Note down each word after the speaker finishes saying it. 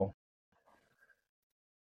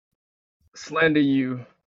Slander You,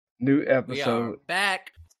 new We are episode.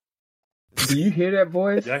 back. Do you hear that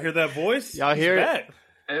voice? Y'all hear that voice? Y'all hear He's it? back.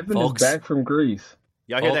 Evan Folks. is back from Greece.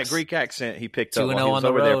 Y'all hear that Folks, Greek accent he picked up 2-0 while he was on the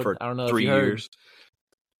over there road. for I don't know if 3 you heard. years.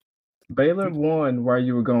 Baylor won while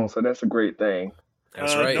you were gone, so that's a great thing.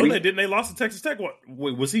 That's right. No, they didn't. They lost to Texas Tech. What?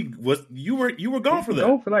 Wait, you were gone for that?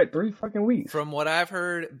 Gone for like 3 fucking weeks. From what I've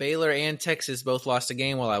heard, Baylor and Texas both lost a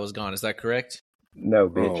game while I was gone. Is that correct? No,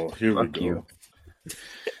 bitch. Oh, here we Fuck go. you.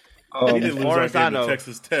 He didn't lose far our as I game to know.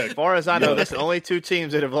 Texas Tech. As far as I know, Yeah. that's the only 2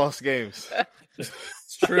 teams that have lost games.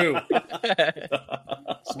 It's true.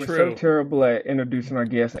 We're True. so terrible at introducing our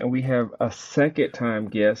guests, and we have a second time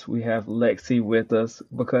guest. We have Lexi with us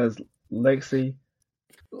because Lexi,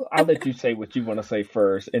 I'll let you say what you want to say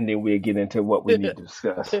first, and then we'll get into what we need to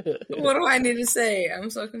discuss. What do I need to say? I'm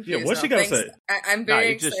so confused. Yeah, what's she gotta say? I'm Nah,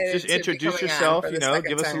 very you just excited to be introduce coming on yourself, for you the know, second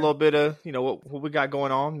give us a time. little bit of, you know, what we got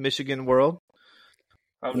going on, Michigan world.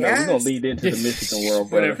 Oh no, we're gonna Yes. lead into the Michigan world,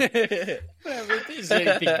 brother. Whatever. Is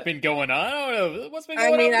anything been going on? I don't know. What's been I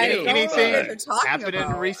going mean, on? I with don't you? know Anything what they're talking happening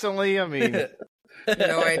about. recently? I mean,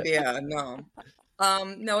 No idea. No.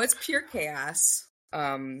 No, it's pure chaos.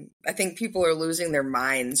 I think people are losing their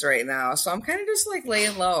minds right now, so I'm kind of just like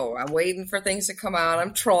laying low. I'm waiting for things to come out.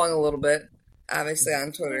 I'm trolling a little bit, obviously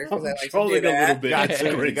on Twitter because I like to do Trolling a that. little bit. That's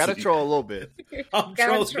you crazy. gotta troll a little bit. I'm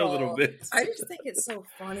Gotta trolling a little bit. I just think it's so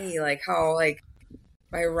funny, like how like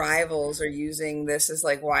my rivals are using this as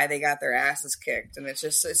like why they got their asses kicked, and it's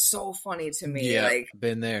so funny to me. Yeah, Like,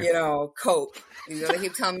 been there. you know, cope. You know, they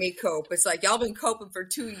keep telling me cope. It's like y'all been coping for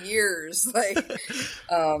 2 years, like.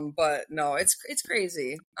 But no, it's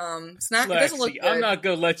crazy. It's not. It doesn't look Lexi, good. I'm not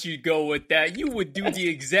gonna let you go with that. You would do the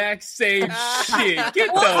exact same shit.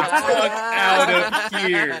 Get the fuck out of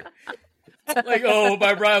here. Like, oh,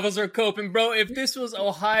 my rivals are coping, bro. If this was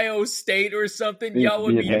Ohio State or something, y'all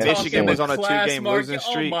would be Yeah, talking Michigan was on a class 2-game market. losing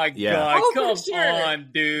streak. Oh my Yeah. god, Oh, for come sure. on,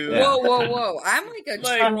 dude. Whoa! I'm like a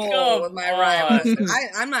Like, troll come with my on. rivals.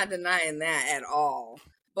 I'm not denying that at all.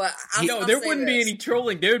 But No, there wouldn't be any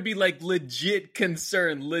trolling. There would be like legit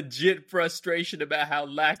concern, legit frustration about how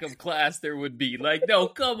lack of class there would be. Like, no,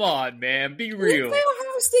 come on, man, be We real. play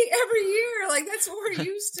Ohio State every year. Like that's what we're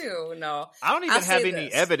used to. No, I don't even I'll have say any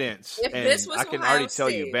this. evidence, If and this was I can Ohio already tell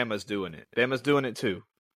you, State- Bama's doing it. Bama's doing it too.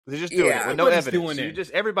 They're just doing Yeah. it with no Everybody's evidence. doing it. You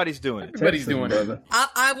just everybody's doing it. Everybody's Texas, doing it. brother.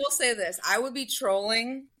 I will say this: I would be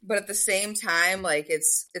trolling, but at the same time, like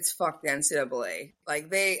it's fuck the NCAA. Like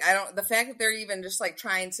the fact that they're even just like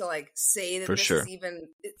trying to like say that For this sure. is even,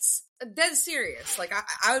 it's dead serious. Like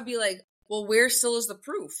I would be like, well, where still is the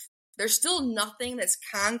proof? There's still nothing that's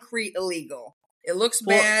concrete illegal. It looks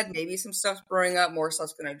Well- bad. Maybe some stuff's brewing up, more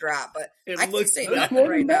stuff's gonna drop, but It I can looks say bad. nothing More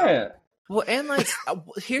right than now. that. Well, and like,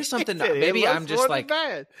 here's something. It Maybe looks I'm just more than like,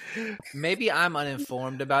 bad. maybe I'm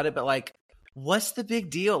uninformed about it, but like, what's the big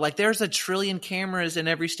deal? Like, there's a trillion cameras in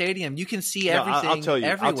every stadium. You can see No, everything. I'll tell you.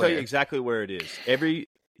 Everywhere. I'll tell you exactly where it is.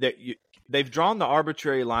 They've drawn the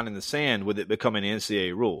arbitrary line in the sand with it becoming an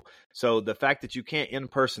NCAA rule. So the fact that you can't in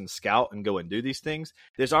person scout and go and do these things,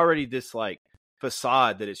 there's already this like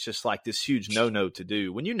facade that it's just like this huge no to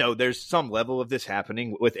do. When you know there's some level of this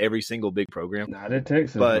happening with every single big program. Not in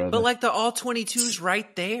Texas, But- brother. But like the all 22's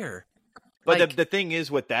right there. But Like- the thing is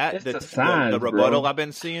with that, It's the the signs, rebuttal bro. I've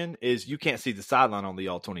been seeing is you can't see the sideline on the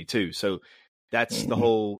all 22. So that's the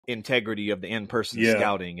whole integrity of the in-person Yeah.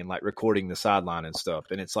 scouting and like recording the sideline and stuff.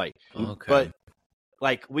 And it's like, Okay. but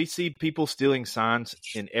like we see people stealing signs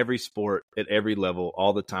in every sport at every level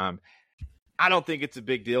all the time. I don't think it's a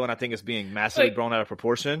big deal, and I think it's being massively Like- blown out of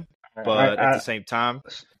proportion. But at the same time,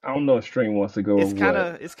 I don't know if String wants to go. it's or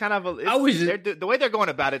kind what. of. I was just- The way they're going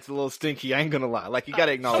about it's a little stinky. I ain't gonna lie. Like you got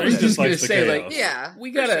to I acknowledge was that. just gonna likes the say, chaos. like, Yeah,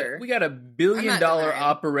 we for got sure. a $1 billion denying.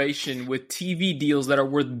 operation with TV deals that are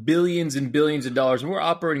worth billions and billions of dollars, and we're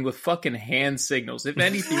operating with fucking hand signals. If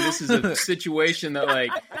anything, this is a situation that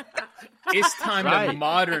like it's time to Right.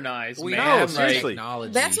 modernize, we man. have Like, seriously.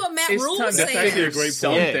 technology. That's what Matt it's Rule time was to That's actually a saying. great point.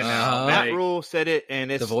 something Yeah. out. Matt Like, Rule said it,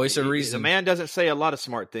 and it's The voice of reason. The man doesn't say a lot of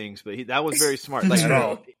smart things, but that was very smart. Like, At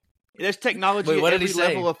all. there's technology Wait, what at did every he say?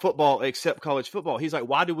 level of football except college football. He's like,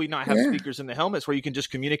 why do we not have Yeah. speakers in the helmets where you can just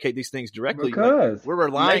communicate these things directly? Like, Because we're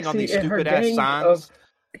relying on Lexi these and her stupid ass gang signs.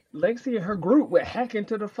 Lexi and her group would hack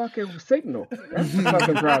into the fucking signal. That's the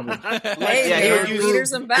fucking problem. Hey, Yeah, man, he would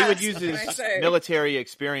leaders and best. He would use what can I his say? military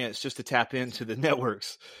experience just to tap into the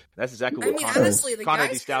networks. That's exactly I what mean, Connor, honestly, the Connor the guy's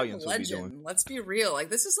kind of Stallions a would be legend. doing. Let's be real. Like,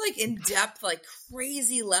 this is like in depth, like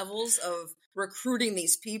crazy levels of recruiting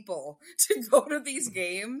these people to go to these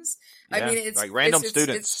games. I Yeah, mean, it's like random it's-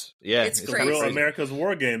 students. Yeah, it's The kinda crazy. real America's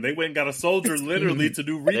War Game. They went and got a soldier literally to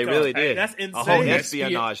do recon. They really Hey, did. that's A insane. whole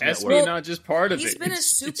espionage network. Espionage is part of He's it. been a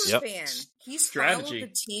super Yep. fan. He's Strategy. followed the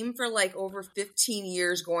team for like over 15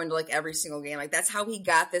 years, going to like every single game. Like that's how he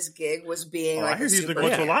got this gig, was being I like hear a he's been super going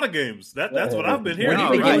to a fan. lot of games. That's what I've been We hearing. need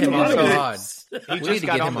No, to right. get him on the So- pod. He We need just to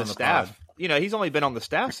got get on him the on the staff. pod. You know, he's only been on the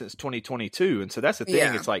staff since 2022, and so that's the thing.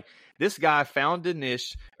 Yeah. It's like this guy found a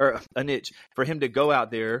niche for him to go out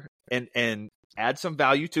there and add some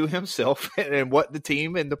value to himself and what the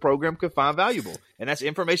team and the program could find valuable, and that's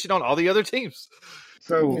information on all the other teams.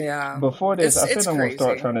 So Yeah. before this, I It's said I'm going to start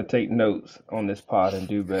crazy. trying to take notes on this pod and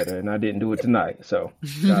do better, and I didn't do it tonight. So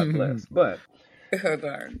God bless. But Oh,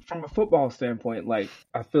 darn. from a football standpoint, like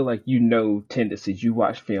I feel like you know tendencies, you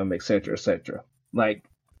watch film, etc., etc. Like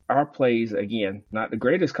our plays, again, not the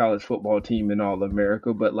greatest college football team in all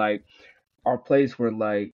America, but like our plays were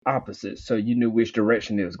like opposites, so you knew which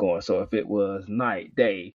direction it was going. So if it was night,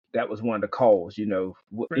 day, that was one of the calls. You know,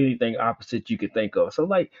 anything opposite you could think of. So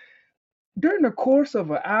like during the course of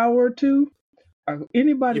an hour or two,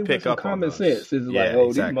 anybody You with pick some up on common those. sense is like, Yeah, oh,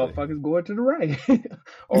 exactly. these motherfuckers going to the right.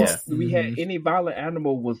 Or Yeah. we had any violent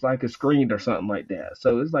animal was like a screen or something like that.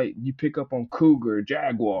 So it's like you pick up on cougar,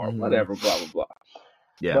 jaguar, whatever, blah, blah, blah.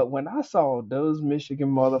 Yeah. But when I saw those Michigan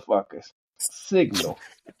motherfuckers signal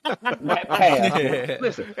that pass,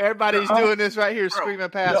 listen, Everybody's doing this right here, screaming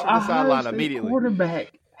pass the from the Ohio sideline State immediately.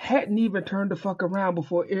 quarterback hadn't even turned the fuck around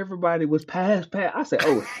before everybody was pass. I said,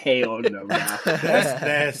 oh, hell no. Nah. That's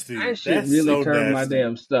nasty. That shit That's really so turned my nasty.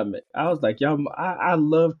 damn stomach. I was like, y'all, I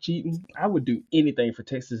love cheating. I would do anything for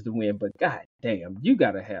Texas to win, but god damn, you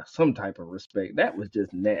gotta have some type of respect. That was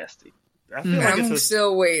just nasty. I feel like I'm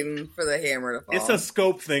still waiting for the hammer to fall. it's a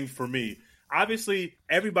scope thing for me. Obviously,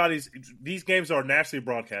 these games are nationally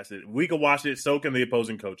broadcasted. We can watch it, so can the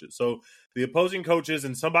opposing coaches. So the opposing coaches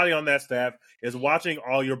and somebody on that staff is watching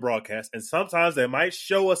all your broadcasts, and sometimes they might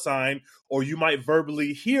show a sign, or you might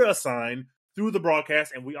verbally hear a sign through the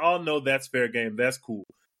broadcast, and we all know that's fair game. That's cool.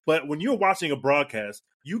 But when you're watching a broadcast,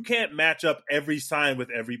 you can't match up every sign with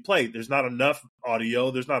every play. There's not enough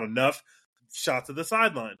audio. There's not enough shots of the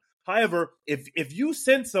sideline. However, if you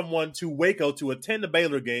send someone to Waco to attend the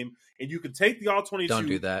Baylor game and you can take the Don't do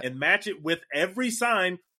all-22 that. and match it with every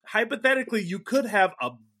sign, hypothetically, you could have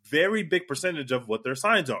a very big percentage of what their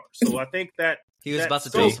signs are. So I think that He was that about to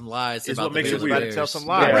tell scope some lies is about what the makes it Baylor weird. Bears. Tell some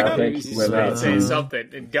lies. Yeah, Yeah. I think He's without trying to say some- something,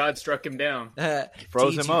 and God struck him down.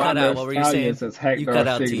 Froze Teach, him you up. cut out. What were you saying? Stallions has hacked You our cut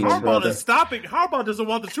out, signal, Teach. Harbaugh brother. is stopping. Harbaugh doesn't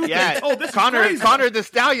want the truth. Yeah, Oh, this Connor is crazy. the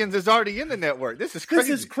Stallions is already in the network. This is This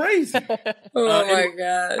crazy. is crazy. Oh my and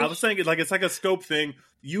I god! was saying it's like a scope thing.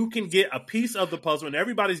 You can get a piece of the puzzle, and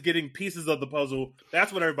everybody's getting pieces of the puzzle.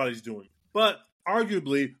 That's what everybody's doing. But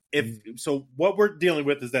arguably, what we're dealing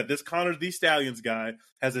with is that this Connor the Stallions guy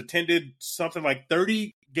has attended something like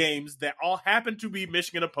 30 games that all happen to be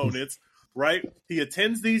Michigan opponents, right? He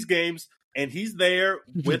attends these games, and he's there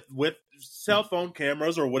with cell phone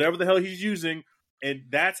cameras or whatever the hell he's using. And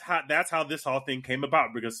that's how this whole thing came about,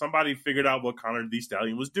 because somebody figured out what Connor the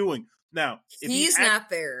Stallion was doing. Now, if He's not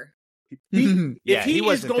there. Yeah, he is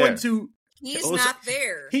wasn't going there. to, He's Oh, so- not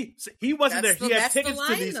there. he wasn't That's there. the- He had that's the tickets to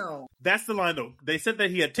line, these. though. That's the line, though. They said that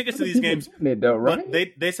he had tickets to Other these people games, doing it though, right? but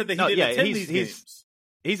they said that he No, didn't yeah, attend he's- these games.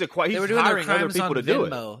 He's They were doing their hiring other crimes people on to do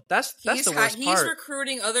it. Venmo. That's He's the worst he's part.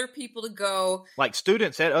 recruiting other people to go. Like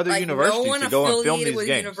students at other Like universities no one to go and film affiliated these with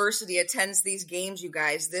games. university attends these games. You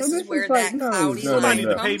guys, this So is this where is like, that no, cloudy no, Somebody line need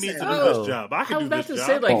to pay comes me to in. do Oh, this job. I I can was do about this to job.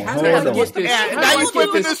 say, like, Oh, how hold did I on. get this? Yeah, How now did you I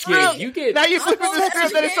flipping get the this script. gig? You get Now you I'll flipping go the watch script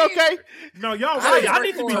the that it's game. okay. No, y'all I right. I work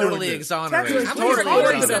need to be for- doing Totally this. exonerated. Texas I'm totally gonna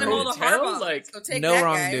Totally send exonerated. them all to exonerated. Harbaugh. Like, So take No that,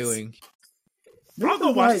 wrongdoing. I'll go This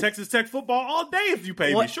is watch like- Texas Tech football all day if you pay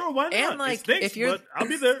me. What- Sure, why not? and, like, it stinks, if you're- but I'll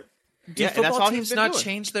be there. Do Yeah, and that's football all he's teams been not doing.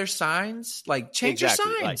 change their signs? Like, change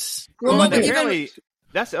Exactly, your like- signs. Well, Well, no, and but even apparently,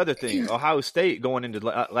 that's the other thing. Ohio State going into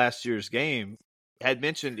last year's game had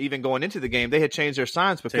mentioned, even going into the game, they had changed their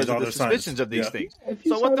signs because Changed all of the their signs. suspicions of these Yeah. things. If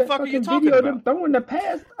you So saw what the that fuck are you fucking talking video of about? them throwing the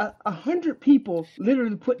pass, 100 people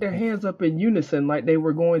literally put their hands up in unison like they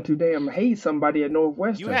were going to damn hate somebody at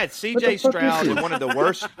Northwestern. You had What C.J. the fuck is Stroud this? in one of the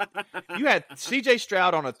worst. You had C.J.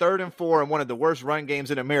 Stroud on a 3rd and 4 in one of the worst run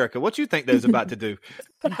games in America. What you think that's about to do?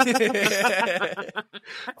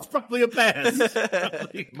 It's probably a pass.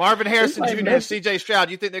 Marvin Harrison like Jr. and Messi. C.J.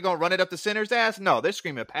 Stroud. You think they're going to run it up the center's ass? No, they're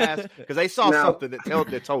screaming pass because they saw Now- something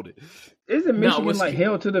that told it. Isn't Michigan what's- like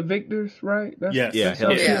hell to the victors, right? That's, Yes. Yeah, that's hell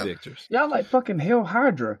what it yeah. is. victors. Y'all like fucking Hell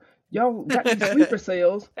Hydra. Y'all got these sleeper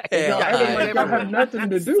cells. And y'all Yeah, acting like y'all everywhere. have nothing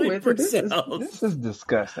to do with Sleeper it. This cells. is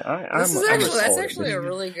disgusting. This is I'm actually that's appalled. actually a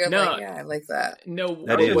really good. No. Like, yeah, I like that. No,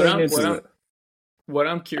 That is. what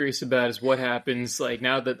I'm curious about is what happens like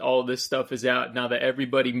now that all this stuff is out. Now that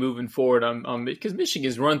everybody moving forward, because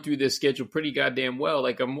Michigan's run through this schedule pretty goddamn well.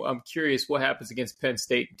 Like I'm curious what happens against Penn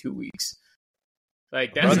State in 2 weeks.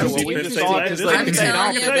 Like that's Brother, what we we just just saw saw. it. Because This like is I'm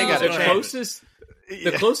telling you, they got the the chance.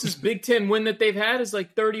 closest Big Ten win that they've had is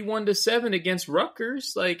like 31-7 against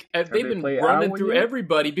Rutgers. Like they've they been play running Iowa through yet?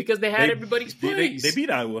 everybody because they had everybody's plays. They beat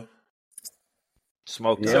Iowa.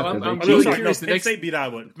 Smoked Yeah, So because I'm they really Penn curious. The next, State beat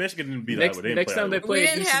Iowa. Michigan didn't beat next, Iowa. They didn't next play time they Iowa. play We a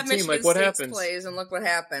didn't decent have team, Michigan like what State's happens? plays, and look what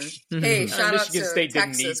happened. Hey, shout out Michigan to State didn't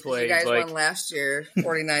need Texas because plays, you guys like- won last year,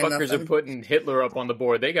 49 Fuckers are nothing. putting Hitler up on the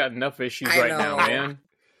board. They got enough issues I right now, know. man.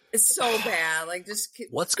 It's so bad. Like, just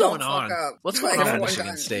What's don't going on? fuck up. What's Like, going on with one Michigan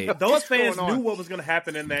gun. State? Those fans going on? knew what was going to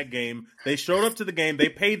happen in that game. They showed up to the game. They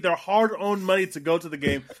paid their hard-earned money to go to the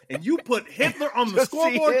game, and you put Hitler on the To see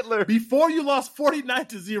scoreboard Hitler. before you lost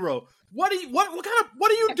 49-0. What are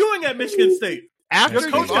you doing at Michigan State? After Your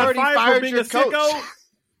you've coach got already fired for fired being your a sicko. coach.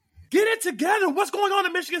 Get it together. What's going on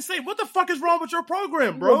at Michigan State? What the fuck is wrong with your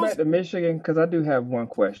program, Go bros? back to Michigan because I do have one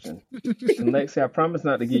question. And Lexi, I promise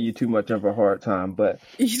not to give you too much of a hard time, but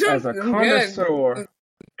You don't- as a good. connoisseur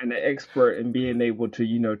and an expert in being able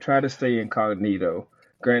to, try to stay incognito,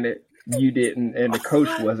 granted you didn't and the coach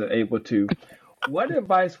wasn't able to, what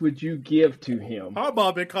advice would you give to him?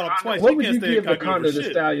 Harbaugh been caught up twice. What He would can't you stay give the incognito Conda for the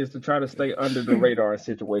shit. Stallions to try to stay under the radar in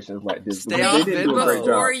situations like this? Stay Because off they didn't do a Venmo. great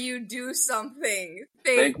Before job. you do something,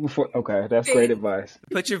 Think before. Okay, that's Think- great advice.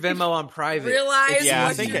 Put your Venmo on private. realize Yeah, I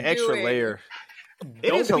what think you're an extra doing. layer. It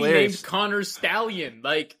Don't is be hilarious. named Connor Stallion.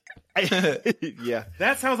 Like Yeah.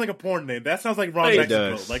 That sounds like a porn name. That sounds like Ron It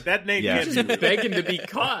Mexico. does. Like that name Yeah. can't just be real. begging to be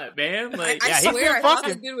caught, man. Like I Yeah, he's swear, been I thought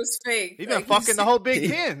fucking- that dude was fake. He's been Like, fucking the whole Big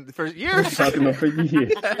Ten for I've years. been talking to him for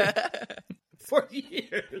years. For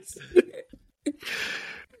years.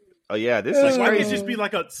 Oh yeah, this Like, is why can't it crazy. just be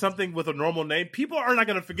like something with a normal name? People are not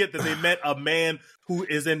going to forget that they met a man who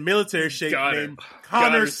is in military shape Got it. named Connor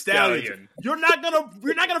Connor Stallion. Stallion. You're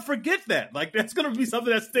not gonna forget that. Like that's gonna be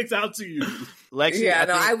something that sticks out to you. Lexi, Yeah,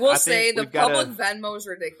 I will say the we've gotta- public Venmo is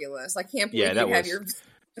ridiculous. I can't believe Yeah, that you have was- your.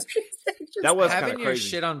 That was kind Having of your crazy.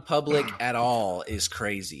 shit on public at all is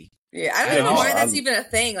crazy. Yeah, I don't I even know know, why that's I'm- even a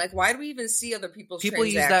thing. Like, why do we even see other people's People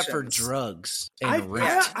use that for transactions? drugs I, and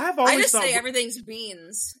rent. I've I always just thought say everything's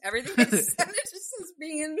beans. Everything it just says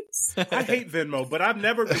beans. I hate Venmo, but I've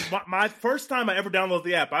never. My first time I ever downloaded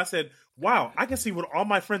the app, I said, "Wow, I can see what all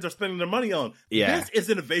my friends are spending their money on. Yeah. This is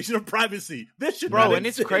an invasion of privacy. This should Bro, not and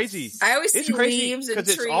it's exist." crazy. I always It's see crazy leaves and 'cause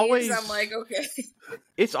it's trees. always- I'm like, okay.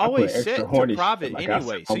 It's I always put extra set to horny private shit, like I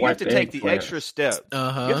anyway, said, so I you have to wipe take the the extra step.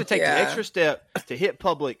 Uh-huh. You have to take Yeah. the extra step to hit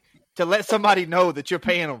public to let somebody know that you're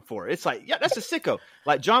paying them for it. It's like, yeah, that's a sicko.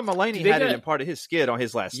 Like John Mulaney They had it got- in part of his skit on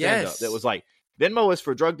his last stand-up. Yes. That was like, Venmo is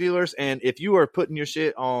for drug dealers, and if you are putting your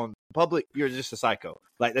shit on public, you're just a psycho.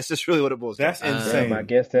 Like that's just really what it boils down That's to. insane. Damn, I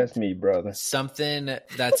guess that's me, brother. Something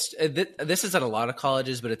that's this is at a lot of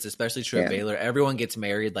colleges, but it's especially true at Yeah. Baylor. Everyone gets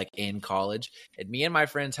married like in college, and me and my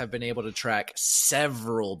friends have been able to track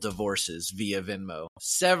several divorces via Venmo.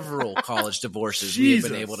 Several college divorces we have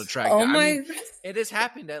been Jesus. able to track. Oh down. I my! mean, it has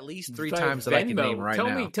happened at least 3 By times that I can Venmo. name right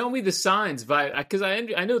now. Tell me the signs, because I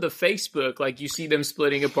know the Facebook, like you see them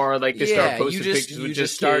splitting apart, like they Yeah, start posting you just- pictures you with just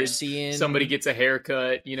just start kids. seeing- Somebody gets a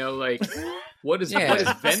haircut, like what is Yeah. what is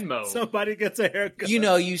Venmo? Somebody gets a haircut.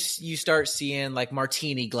 You start seeing like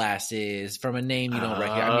martini glasses from a name you don't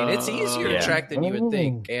recognize. I mean, it's easier Yeah. to track than you would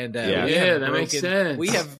think. And Yeah. we Yeah, have that makes broken-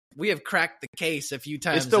 sense. We have cracked the case a few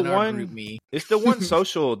times the in our one- group me. It's the one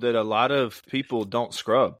social that a lot of people don't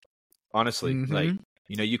scrub. Honestly, Mhm. like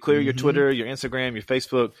you clear your Mhm. Twitter, your Instagram, your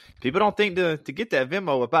Facebook. People don't think to get that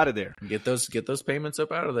Venmo up out of there. Get those payments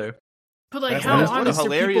up out of there. But like, That's how what a honest are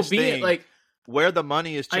people hilarious being? thing. Like, Where the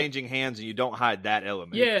money is changing hands, and you don't hide that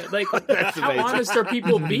element. yeah, like That's how amazing. honest are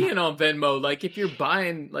people being on Venmo? Like, if you're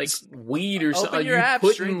buying like weed or something, Open your you app,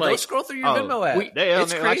 putting stream, go like scroll through your Oh, Venmo app. we-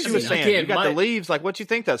 It's like she was crazy. saying, Again, you got my- the leaves. Like, what you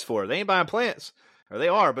think that's for? They ain't buying plants, or they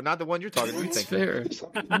are, but not the one you're talking. You That's think fair.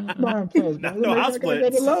 No house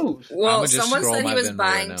plants. Well, I'ma just someone scroll said my he was Venmo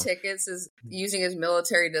buying right now. tickets is using his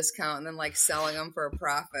military discount and then like selling them for a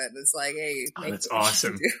profit. It's like, hey, Oh, make that's what you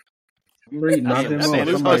awesome. do. I'm reading my Damn, Venmo. man,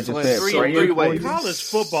 Somebody it's just hustling said three praying for ways. you. College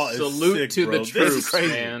football is Salute sick, to bro. the This troops, is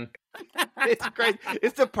crazy. man. It's great.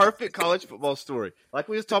 It's the perfect college football story. Like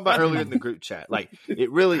we was talking about earlier in the group chat. Like it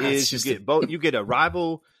really is. You get both. You get a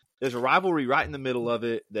rival. There's a rivalry right in the middle of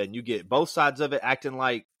it. Then you get both sides of it acting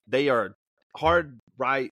like they are hard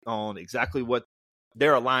right on exactly what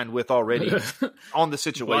they're aligned with already on the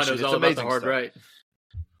situation. Bono's It's all about the amazing hard stuff. right.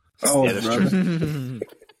 Oh, Yeah, that's brother.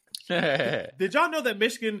 Did y'all know that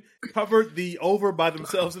Michigan covered the over by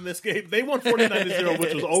themselves in this game? They won 49-0,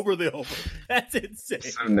 which was over the over. That's insane.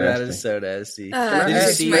 So That nasty. is so nasty. Can I Did you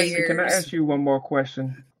ask- see? my Lexi, can I ears. ask you one more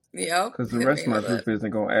question? Yep. Because the hit rest of me my with group it.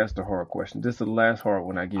 isn't going to ask the hard question. This is the last hard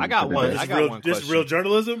one I give I you got for one. today. I This got real, one this question. real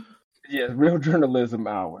journalism. Yeah, real journalism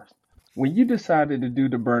hours. when you decided to do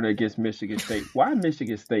the burner against Michigan State, why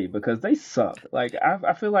Michigan State? Because they suck. Like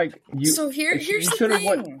I feel like you. So here's the should have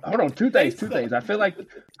won. thing. Hold on, two things. I feel like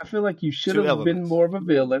you should Two have been elements. more of a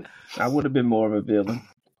villain. I would have been more of a villain,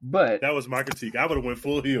 but That was my critique. I would have went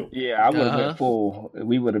full heel. yeah, I would have been full.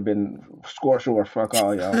 We would have been scorched or fuck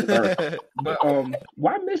all y'all. But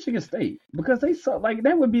why Michigan State? Because they suck. Like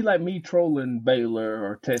that would be like me trolling Baylor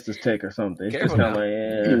or Texas Tech or something. It's just Careful kind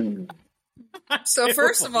of like, So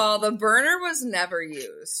first of all, the burner was never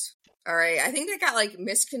used. All right, I think they got like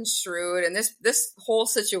misconstrued, and this whole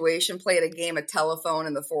situation played a game of telephone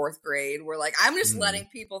in the 4th grade. Where like I'm just letting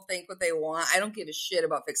people think what they want. I don't give a shit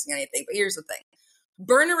about fixing anything. But here's the thing: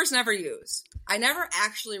 burner was never used. I never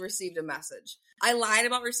actually received a message. I lied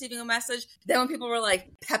about receiving a message. Then when people were like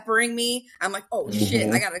peppering me, I'm like, oh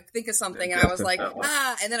shit, I gotta think of something. And I was like,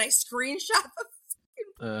 and then I screenshot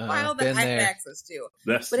the file that I had access to.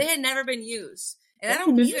 But it had never been used. And I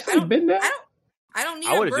don't need it. I don't need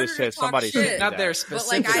I a would have burner just to said talk somebody shit. said Not that. there But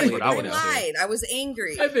like specifically. I lied. I was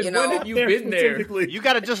angry. Evan, You know? when have you been there? You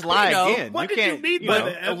got to just lie again. What you did you can't. mean by know.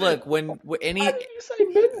 that? Look, when any why did you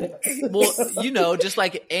say been there? well, just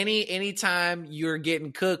like any time you're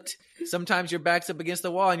getting cooked, sometimes your back's up against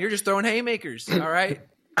the wall and you're just throwing haymakers. All right,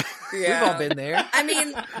 we've all been there. I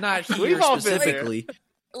mean, Not here We've all been there. specifically.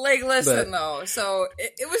 like, listen But- though. So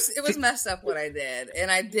it was messed up what I did, and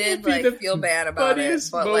I did It'd be like the feel bad about it.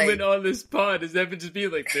 Funniest But moment like, on this pod is Evan just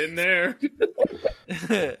being like, been there.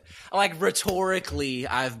 Like rhetorically,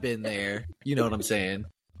 I've been there. You know what I'm saying?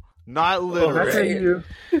 Not Oh, I literally. tell you.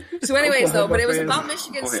 so anyways though, but it was Oklahoma about fans-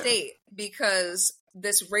 Michigan Go ahead. State because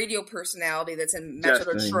this radio personality that's in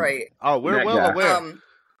Metro Justin. Detroit. Oh, we're That well guy. aware.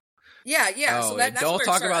 Yeah. Oh, so that's don't where it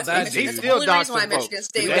talk started. about that That's the dude. only Still reason why doxing Michigan folks.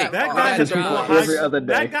 State Hey, got That caught. guy had That's the people more every other day.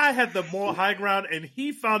 That guy had the more high ground, and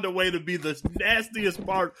he found a way to be the nastiest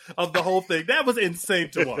part of the whole thing. That was insane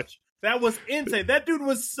to watch. That was insane. That dude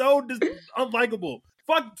was so unlikable.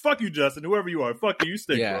 Fuck you, Justin. Whoever you are, fuck you. You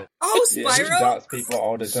stink, Yeah. bro. Oh, Yeah, he Spyro. dox people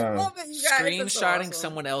all the time. Love it, you guys. That's Screenshotting awesome.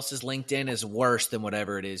 someone else's LinkedIn is worse than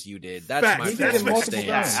whatever it is you did. That's Facts. my He did it personal multiple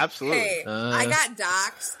stance. times. Yeah, absolutely. Hey, I got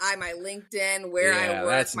doxxed. My LinkedIn, where Yeah, I work,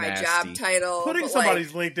 that's my nasty. job title. Putting but,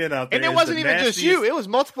 somebody's LinkedIn out there, And it is wasn't the even just nastiest- you. It was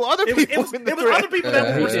multiple other people It was in the other thread. people that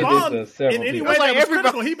would It is, respond several in any people. way It was like that was everybody-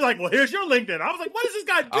 critical. He'd be like, "Well, here's your LinkedIn." I was like, "What is this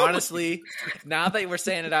guy doing?" Honestly, now that we're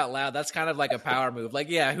saying it out loud, that's kind of like a power move. Like,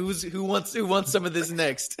 yeah, who wants some of this next?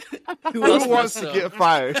 Who else Who wants to some? get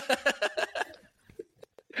fired?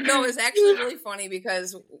 No, it's actually really funny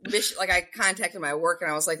because I contacted my work and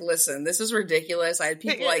I was like, "Listen, this is ridiculous." I had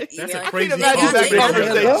people like That's emailing. a crazy I can't imagine that They got a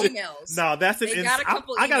couple conversation. emails. No, that's an. They got a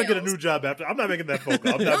couple I gotta get a emails. new job after. I'm not making that phone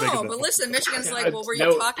call. I'm not making No, that but phone listen, Michigan's like, well, were you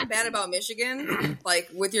No. talking bad about Michigan, like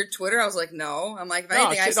with your Twitter? I was like, no. I'm like, if No,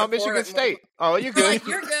 anything, I shit on support Michigan it. State. Oh, you're They're good. like,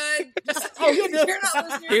 you're good. Just, Oh, you're good. You're not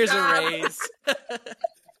losing your Here's a job. raise.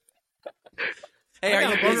 Hey, I are got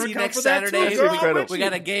you a burner busy account next for that too, Saturday? girl. We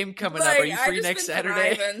got a game coming up. Like, Are you free I've next just been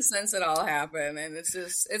Saturday? conniving since it all happened, and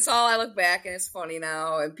it's all I look back and it's funny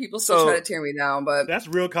now, and people still So- try to tear me down, but That's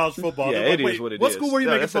real college football. Yeah, They're like, it is "Wait, what it what is. school were you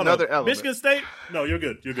No, making that's fun another of? element. Michigan State? No, you're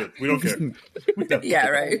good. You're good. We don't care. yeah,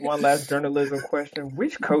 right. One last journalism question: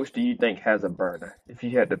 which coach do you think has a burner? If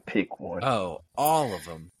you had to pick one, Oh, all of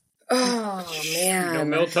them. Oh You know, man,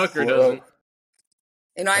 Mel Tucker Well, doesn't.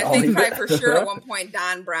 I Oh, think yeah. probably for sure at one point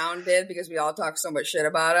Don Brown did because we all talked so much shit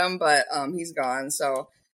about him, but he's gone. So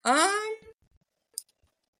I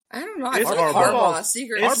don't know. I It's feel like Harbaugh. Harbaugh,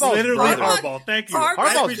 secret. It's Harbaugh's literally brother. Harbaugh. Thank you. Harbaugh's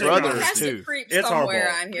I appreciate brother your He is has honesty. to creep It's somewhere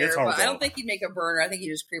Harbaugh. on here, It's but I Harbaugh. don't think he'd make a burner. I think he'd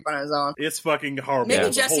just creep on his own. It's fucking Harbaugh. Maybe the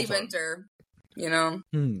Jesse whole time. Winter. You know,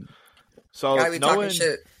 So gotta be talking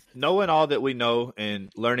shit. knowing all that we know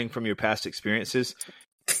and learning from your past experiences,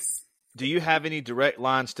 do you have any direct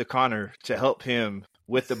lines to Connor to help him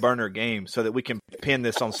with the burner game so that we can pin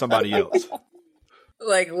this on somebody else?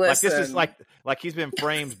 Like, listen, Like this is like he's been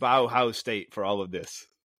framed by Ohio State for all of this.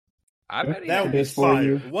 I bet he That would be This for fire.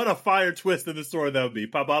 you. What a fire twist in the story that would be.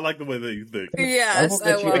 Papa, I like the way that you think. yes, hope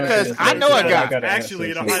I that you love Because it. I know a guy. Actually,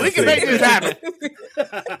 you know, answer. We can make this happen.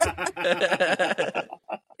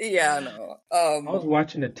 Yeah, no. I was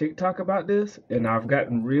watching a TikTok about this, and I've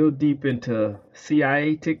gotten real deep into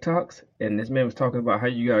CIA TikToks. And this man was talking about how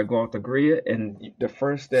you gotta go off the grid, and the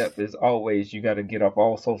first step is always you gotta get off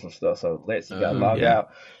all social stuff. So Lexi, you gotta log yeah. out.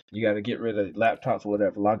 You gotta get rid of laptops,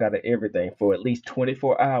 whatever. Log out of everything for at least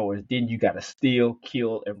 24 hours. Then you gotta steal,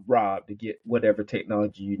 kill, and rob to get whatever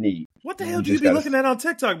technology you need. What the hell do you be looking at on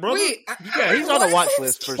TikTok, brother? Wait, Yeah, he's on a watch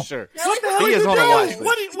list for sure. What the hell He are is you on a doing? watch list.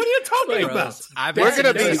 What are you talking about? We're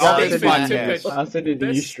gonna be on this podcast. I'll send it to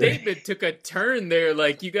That you straight. statement took a turn there.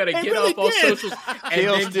 Like, you got to It get really off all did. socials, and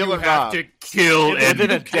Kill, then steal, you and have rob. to kill And then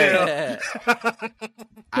a and death.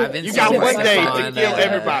 I've been You got seeing one stuff day to on, kill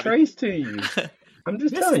everybody. Trace to you. I'm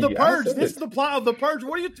just This is telling the you. purge. I said This it. is the plot of the purge.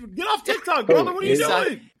 What are you? Get off TikTok, brother. What are you He's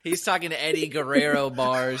doing? He's talking to Eddie Guerrero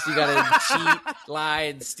bars. You got to cheat, lie,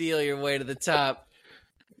 and steal your way to the top.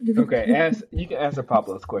 Okay, you can answer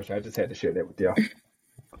Pablo's question. I just had to share that with y'all.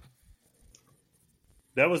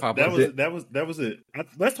 That was it.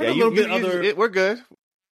 Let's talk Yeah, a little bit other. we're good.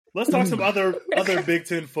 Let's talk some other Big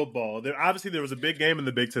Ten football. There was a big game in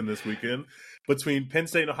the Big Ten this weekend between Penn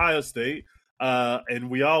State and Ohio State, and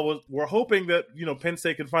we all were hoping that Penn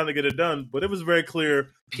State could finally get it done. But it was very clear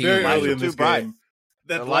very early in this game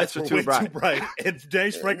that the lights were way too bright, and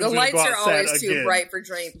James Franklin's the going to lights go are outside always again. too bright for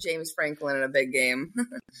James Franklin in a big game.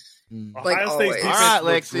 Ohio Like State's always. defense All right,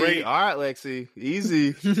 looks Lexi. great. All right, Lexi.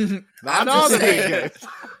 Easy. I'm Not all just the big saying.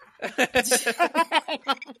 games.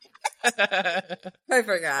 I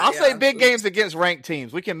forgot. I'll say big games against ranked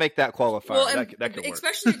teams. We can make that qualifier. Well, and that could work.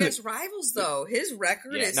 especially against rivals, though. His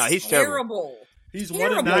record is he's terrible. He's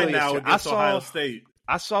Terrible. 1-9 now against Ohio State.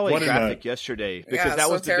 I saw a 1-9. graphic yesterday because Yeah, that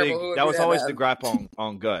so was the terrible. Who big. would That be was that always bad? the gripe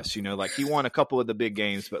on Gus. Like he won a couple of the big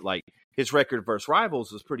games, but like his record versus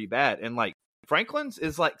rivals was pretty bad. And like Franklin's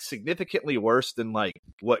is like significantly worse than like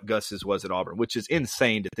what Gus's was at Auburn, which is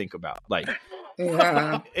insane to think about. Like,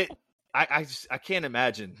 Yeah. I can't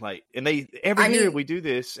imagine like, and every year we do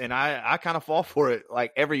this, and I kind of fall for it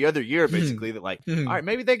like every other year basically that like, all right,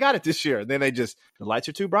 maybe they got it this year, and then the lights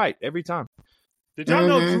are too bright every time. Did y'all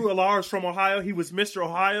know Drew Allar's from Ohio? He was Mr.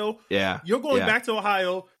 Ohio. Yeah. You're going back to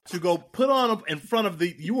Ohio to go put on in front of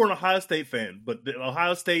you were an Ohio State fan, but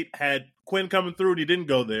Ohio State had Quinn coming through and he didn't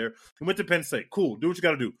go there. He went to Penn State. Cool. Do what you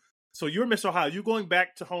got to do. So you're Mr. Ohio. You're going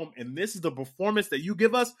back to home, and this is the performance that you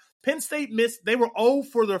give us. Penn State missed. They were 0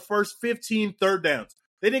 for their first 15 third downs.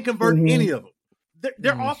 They didn't convert any of them.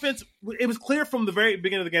 Their offense, it was clear from the very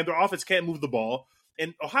beginning of the game, their offense can't move the ball.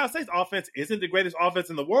 And Ohio State's offense isn't the greatest offense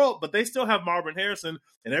in the world, but they still have Marvin Harrison.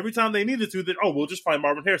 And every time they needed to, we'll just find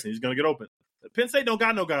Marvin Harrison. He's going to get open. Penn State don't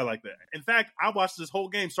got no guy like that. In fact, I watched this whole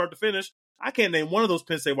game start to finish. I can't name one of those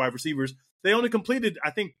Penn State wide receivers. They only completed, I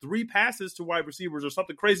think, 3 passes to wide receivers or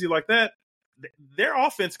something crazy like that. Their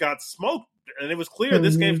offense got smoked, and it was clear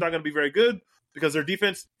this game's not going to be very good because their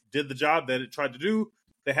defense did the job that it tried to do.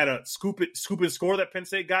 They had a scoop and score that Penn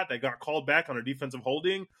State got. They got called back on a defensive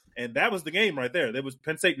holding, and that was the game right there.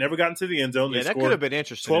 Penn State never got into the end zone. Yeah, that could have been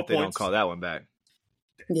interesting if they don't call that one back.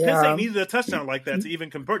 Yeah. Penn State needed a touchdown like that to even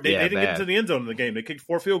convert. They didn't get into the end zone in the game. They kicked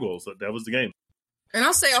 4 field goals. So that was the game. And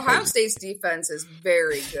I'll say Ohio State's defense is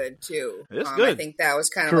very good, too. It's good. I think that was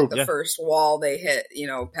kind of like the first wall they hit,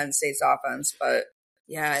 Penn State's offense. But,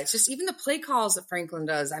 yeah, it's just even the play calls that Franklin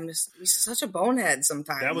does. He's such a bonehead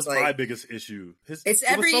sometimes. That was my biggest issue. It's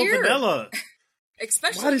every year. Vanilla.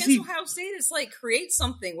 Especially against Ohio State, it's like, create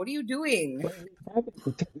something. What are you doing?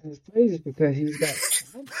 Protecting his plays because he's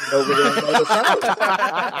got over there on the other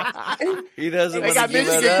side. He doesn't They want got to give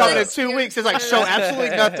Michigan it coming in up. 2 weeks. It's like, show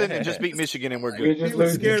absolutely nothing and just beat Michigan and we're good. He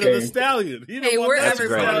was scared of the Stallion. He didn't want we're that.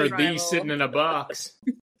 great. everybody's Or these rival. sitting in a box.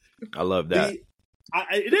 I love that.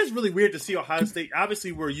 It is really weird to see Ohio State.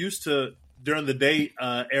 Obviously, we're used to, during the day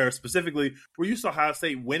era specifically, we're used to Ohio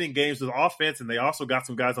State winning games with offense, and they also got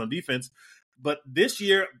some guys on defense. But this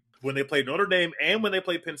year, when they played Notre Dame and when they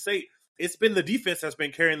played Penn State, it's been the defense that's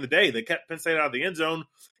been carrying the day. They kept Penn State out of the end zone,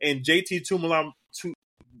 and JT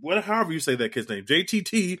however you say that kid's name,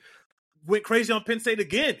 JTT, went crazy on Penn State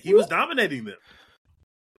again. He was dominating them.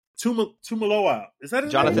 Tumaloa. Is that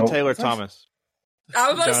his Jonathan name? Taylor Thomas.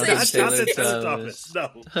 I was about to say, Jonathan Jonathan Taylor Taylor Thomas.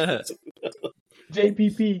 No.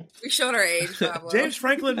 JPP. we showed our age, Pablo. James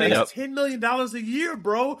Franklin makes Yep. $10 million a year,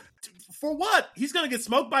 bro. For what? He's going to get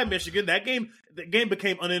smoked by Michigan. The game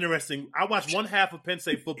became uninteresting. I watched one half of Penn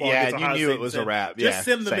State football. Yeah, against and you Ohio knew State it was and a wrap. Just Yeah,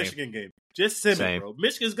 sim the same. Michigan game. Just sim it, Same. bro.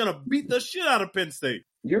 Michigan's going to beat the shit out of Penn State.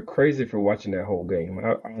 You're crazy for watching that whole game.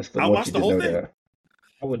 I honestly I want watched you the to whole know thing. that.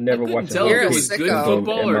 I would never Couldn't watch a tell whole if it You're a was game good sicko.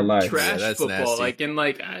 football in my or life. trash Yeah, that's football.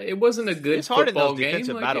 nasty. It wasn't a good It's hard in football those game.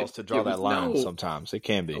 defensive battles to draw it was- that line no, sometimes. It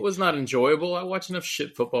can be. It was not enjoyable. I watch enough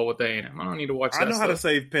shit football with A&M. I don't need to watch that I know how to stuff.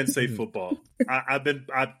 save Penn State football.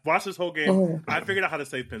 I watched this whole game. I figured out how to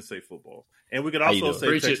save Penn State football. And we could How you also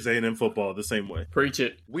doing? save Preach Texas A&M football the same way. Preach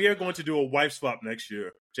it. We are going to do a wife swap next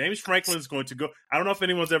year. James Franklin is going to go. I don't know if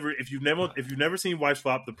anyone's ever, if you've never seen Wife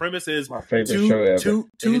Swap. The premise is My favorite two show ever. two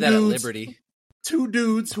They do two that at dudes. Liberty. two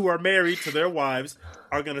dudes who are married to their wives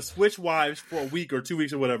are going to switch wives for a week or 2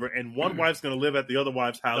 weeks or whatever, and one wife's going to live at the other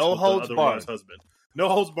wife's house No with holds the other barred. wife's husband. No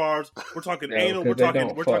holds bars. We're talking No, anal. 'cause We're they talking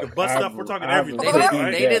don't butt fuck. stuff. We're talking I everything. would They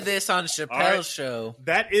Right? did this on Chappelle's Alright. show.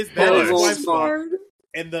 That is Pause. his wife's fault.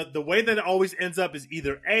 And the way that it always ends up is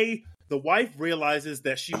either A, the wife realizes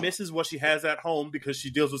that she misses what she has at home because she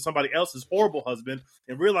deals with somebody else's horrible husband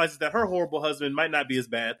and realizes that her horrible husband might not be as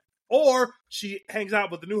bad. Or she hangs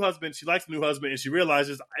out with the new husband, she likes the new husband, and she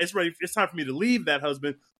realizes it's time for me to leave that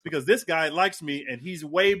husband because this guy likes me and he's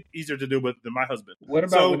way easier to deal with than my husband. What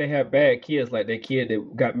about when they have bad kids, like that kid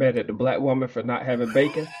that got mad at the black woman for not having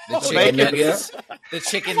bacon? The So chicken they live it nuggets. The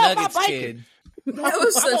chicken nuggets kid. That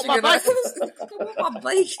was such a good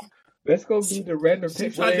idea. That's gonna be the random She's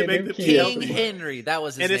people trying to in make them the kids. King Henry. That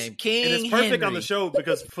was his name. King and it's perfect Henry. on the show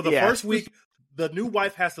because for the Yeah. first week, the new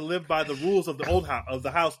wife has to live by the rules of the old house, of the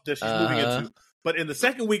house that she's moving into. But in the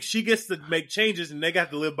second week, she gets to make changes, and they got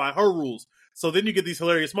to live by her rules. So then you get these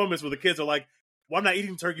hilarious moments where the kids are like, "Well, I'm not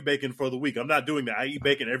eating turkey bacon for the week. I'm not doing that. I eat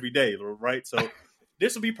bacon every day, right?" So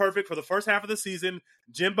this will be perfect for the first half of the season.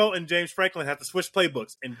 Jimbo and James Franklin have to switch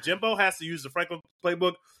playbooks, and Jimbo has to use the Franklin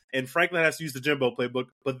playbook, and Franklin has to use the Jimbo playbook.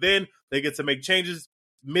 But then they get to make changes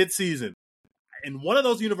mid-season. And one of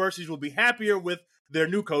those universities will be happier with their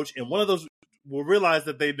new coach, and one of those will realize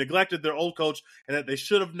that they neglected their old coach and that they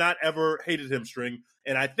should have not ever hated him, String.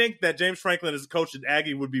 And I think that James Franklin as a coach at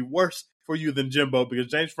Aggie would be worse for you than Jimbo because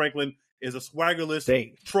James Franklin is a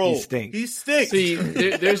swaggerless troll. He stinks. See,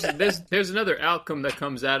 there's another outcome that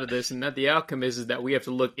comes out of this, and that the outcome is that we have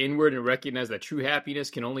to look inward and recognize that true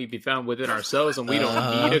happiness can only be found within ourselves, and we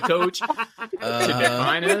don't need a coach to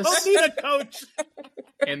define We us, don't need a coach.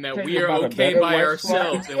 and that Tell we you are about a okay better by wife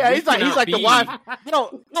ourselves. swap. And Yeah, we he's like cannot the wife. You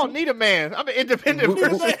don't need a man. I'm an independent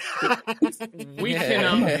person. We Yeah.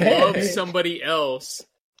 cannot love somebody else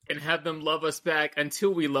and have them love us back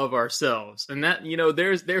until we love ourselves. And that,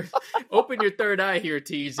 there's open your third eye here,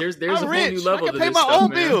 Tease. There's a I'm whole rich. new level I can to pay this my stuff, own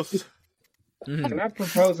man. bills. Can I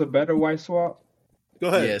propose a better wife swap? Go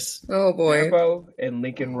ahead. Yes. Oh boy. Dabo and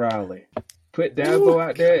Lincoln Riley. Put Dabo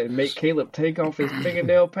out there and make Caleb take off his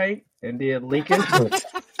fingernail paint, and then Lincoln.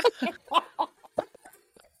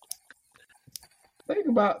 Think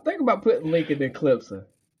about putting Lincoln in Clemson.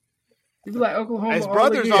 You'd be like Oklahoma. His all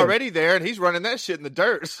brother's again. already there, and he's running that shit in the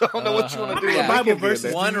dirt. So I don't know what you want to do. many with Bible Lincoln being verses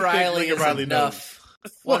there. One do you think Riley Lincoln is Riley enough.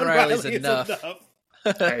 One Riley's Riley is enough.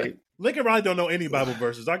 Hey, Lincoln Riley don't know any Bible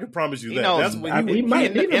verses. I can promise you He that. knows. That's what he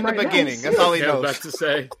might need in them the right now. beginning. That's all he Yeah, I was knows.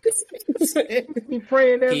 about to say. He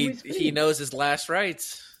praying as we speak. He knows his last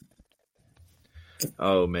rites.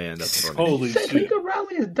 Oh man, that's funny. Holy You think shit. Lincoln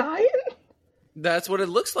Riley is dying? That's what it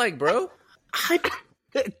looks like, bro. That's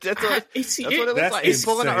what it looks That's like. He's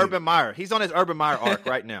pulling an insane. Urban Meyer. He's on his Urban Meyer arc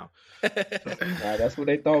right now. Nah, that's what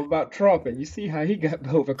they thought about Trump, and you see how he got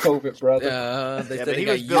over COVID, brother. They Yeah, said but he he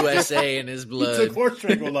got was built USA in his He blood. took horse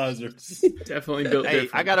tranquilizers. Definitely built Hey,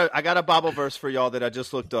 different. I got a Bible verse for y'all that I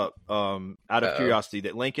just looked up out of curiosity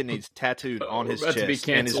that Lincoln needs tattooed on his We're about to be chest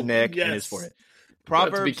and his canceled. neck Yes. and his forehead. About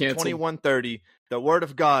to be Proverbs canceled. 21:30. The word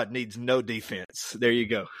of God needs no defense. There you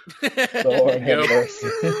go. Lord have Yep. mercy.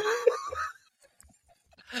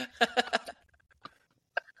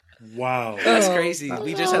 Wow. That's Oh. crazy.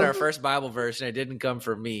 We just had our first Bible verse, and it didn't come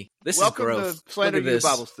from me. This Welcome is to growth. Slander Look at You this.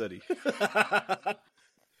 Bible Study.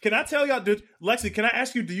 Can I tell y'all, dude, Lexi, can I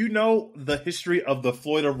ask you, do you know the history of the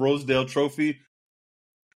Floyd of Rosedale trophy?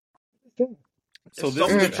 So There's this so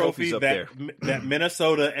is many a trophy trophies up that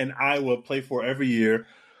Minnesota and Iowa play for every year.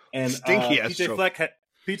 And Stinky-ass PJ trophy. Fleck had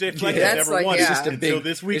That's never like, won yeah. it It's just a until big-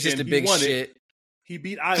 this weekend. It's just a he big won it. shit. He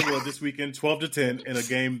beat Iowa this weekend 12-10 in a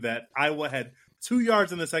game that Iowa had 2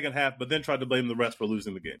 yards in the second half, but then tried to blame the rest for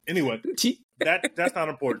losing the game. Anyway, that's not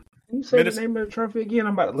important. Can you say Minnes- the name of the trophy again?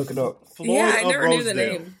 I'm about to look it up. Floyd Yeah, I of never knew the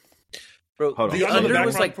Rosedale. name. Bro, Hold on. the Do y'all know the under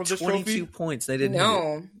was background like from this 22 trophy? points. They didn't hit it.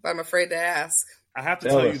 No, but I'm afraid to ask. I have to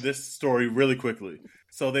Tell tell us. you this story really quickly.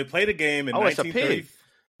 So they played a game in Oh, it's a 1930. pig.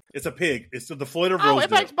 It's a pig. It's the Floyd of Oh, Rosedale.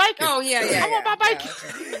 it makes bacon. Oh yeah. I want my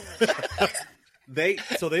bacon.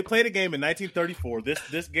 They played a game in 1934.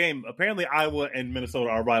 This game, apparently Iowa and Minnesota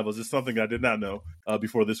are rivals. It's something I did not know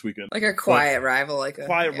before this weekend. Like a quiet rival, like a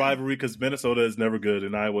Quiet yeah. rivalry because Minnesota is never good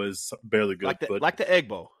and Iowa is barely good. Like the Egg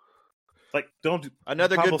Bowl. Don't do,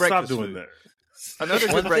 Another Pablo, good breakfast stop doing food. that. Another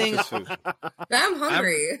One good thing- breakfast food. I'm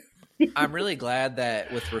hungry. I'm really glad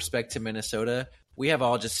that with respect to Minnesota, we have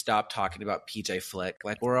all just stopped talking about PJ Fleck.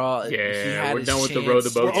 Like we're all we're done with the row the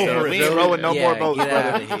boat We're stuff. over it. We ain't rowing no more boats, Get brother.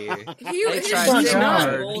 out of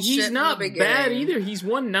here. He's not bad either. He's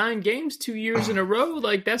won 9 games 2 years in a row.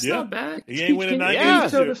 Like that's not bad. He ain't winning 9 Can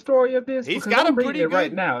games. you tell the story of this? He's Because got I'm a reading pretty it right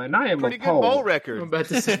good- now, and I am Pretty good appalled. bowl I'm record. about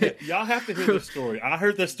to say. Y'all have to hear this story. I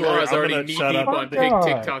heard this story. Laura's I'm already gonna knee shut deep up. on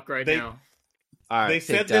They- TikTok right they- now. All right. They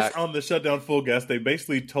said TikTok. this on the Shutdown Full Guest. They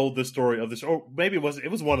basically told the story of this, or maybe it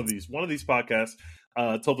was one of these podcasts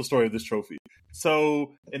told the story of this trophy.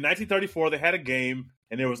 So in 1934, they had a game,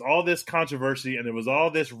 and there was all this controversy, and there was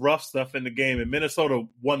all this rough stuff in the game, and Minnesota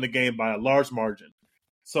won the game by a large margin.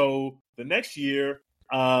 So the next year,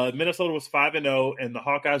 Minnesota was 5-0, and the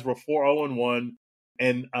Hawkeyes were 4-0-1,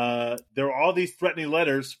 and there were all these threatening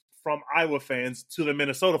letters from Iowa fans to the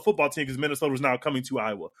Minnesota football team because Minnesota was now coming to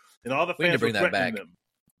Iowa, and all the We need to fans were bring that threatening back. them.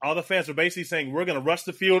 All the fans were basically saying, we're going to rush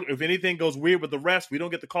the field. If anything goes weird with the refs, we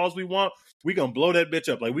don't get the calls we want, we're going to blow that bitch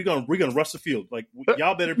up. Like, we're gonna rush the field. Like,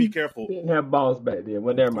 y'all better be careful. We didn't have balls back then.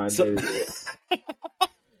 Well, never mind.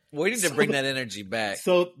 We need to bring that energy back.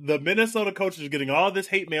 So the Minnesota coaches are getting all this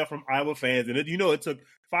hate mail from Iowa fans, and it took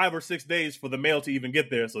 5 or 6 days for the mail to even get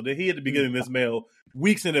there. So he had to be getting this mail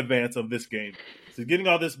weeks in advance of this game. So getting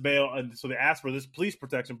all this mail, and so they asked for this police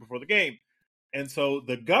protection before the game. And so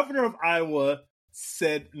the governor of Iowa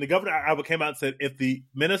came out and said, if the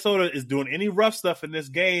Minnesota is doing any rough stuff in this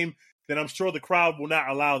game, then I'm sure the crowd will not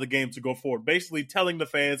allow the game to go forward. Basically telling the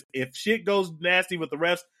fans, if shit goes nasty with the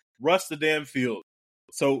refs, rush the damn field.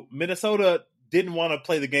 So Minnesota didn't want to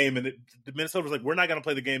play the game, and Minnesota was like, we're not going to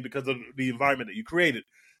play the game because of the environment that you created.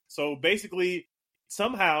 So basically,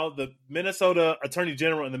 somehow the Minnesota Attorney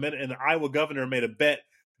General and the Iowa governor made a bet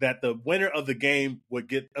that the winner of the game would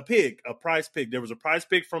get a prize pig. There was a prize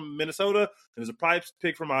pig from Minnesota, there was a prize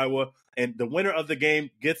pig from Iowa, and the winner of the game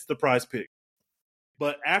gets the prize pig.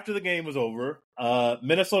 But after the game was over,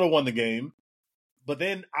 Minnesota won the game, but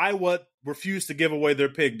then Iowa refused to give away their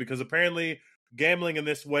pig because apparently gambling in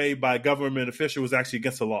this way by a government official was actually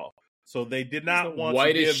against the law. So they did not want to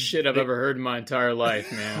give... Whitest shit I've ever heard in my entire life,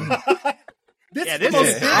 man. This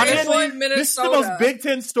is the most Big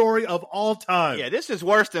Ten story of all time. Yeah, this is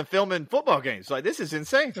worse than filming football games. Like, this is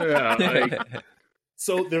insane.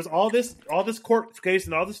 So there's all this court case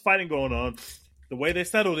and all this fighting going on. The way they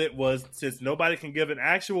settled it was, since nobody can give an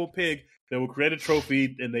actual pig, they will create a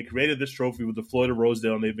trophy, and they created this trophy with the Floyd of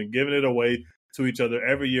Rosedale, and they've been giving it away to each other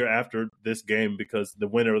every year after this game because the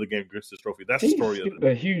winner of the game gets this trophy. That's the story of it.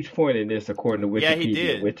 A huge point in this, according to Wikipedia, Yeah, he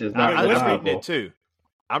did. which is not I'm reliable. reading it too.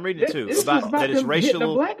 I'm reading it too. This About was that it's them hitting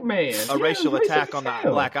racial, a black man. a racial racist attack as on the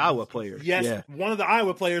hell. black Iowa players. Yes, Yeah. one of the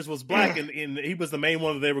Iowa players was black, and he was the main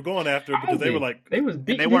one that they were going after because they were like, they was And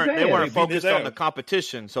beating they weren't his ass. focused his on the ass.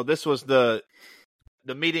 competition. So this was the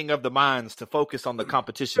meeting of the minds to focus on the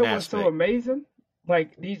competition It was so aspect. amazing.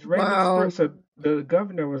 Like these random Wow. sports, the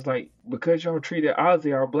governor was like, because y'all treated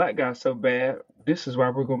Ozzy, our black guy, so bad, this is why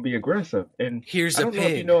we're going to be aggressive. And Here's I a don't know if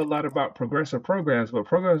you pig. know a lot about progressive programs, but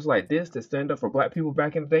programs like this to stand up for black people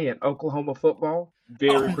back in the day in Oklahoma football,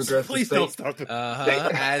 very progressive. please state. don't start this.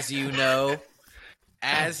 As you know.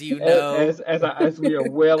 As we are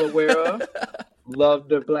well aware of, love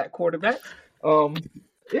the black quarterbacks.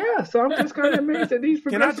 Yeah, so I'm just kind of amazed at these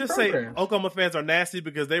Can I progressive just say, programs. Oklahoma fans are nasty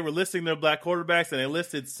because they were listing their black quarterbacks and they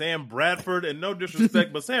listed Sam Bradford, and no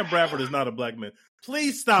disrespect, but Sam Bradford is not a black man.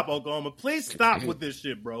 Please stop, Oklahoma. Please stop with this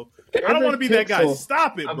shit, bro. I don't want to be that guy.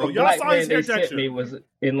 Stop it, bro. The Y'all black saw man his they hair sent texture. me was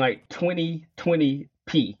in like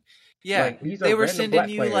 2020p. Yeah, Like, these are they were random sending black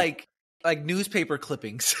you players. like newspaper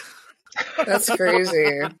clippings. That's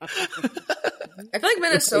crazy. I feel like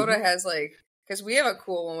Minnesota has because we have a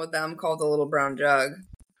cool one with them called the Little Brown Jug.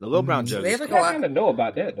 The Little Brown Jug. They is have cool. like a I lot. kind of know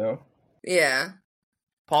about that though. Yeah,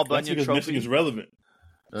 Paul That's Bunyan because trophy. Michigan's relevant.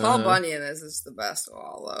 Paul Bunyan is the best of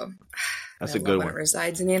all though. That's I a love good when one. It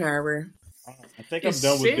resides in Ann Arbor. I think I'm Is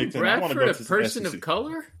done with Sam Big Ten. I want to Bradford go a to the person SEC. of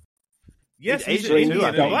color? Yes, He's he's Asian, Indian too, I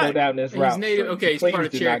and think. Don't go black. down this He's route. native. Okay, he's Please part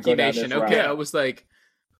of do not Cherokee go down Nation. this route. Okay, I was like,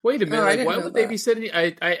 wait a minute. I Like, didn't why know would they that. be sending?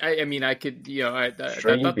 I mean, I could, I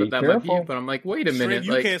String, thought be that might be careful. it, but I'm like, wait a minute. String,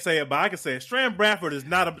 you Like, can't say it, but I can say it. Strand Bradford is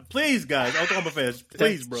not a. Please, guys, Oklahoma fans,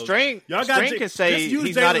 please, bro. String Y'all got can say just use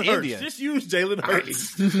he's not an Jalen Hurts. Indian. Just use Jalen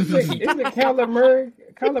Hurts. Isn't Kyler Murray?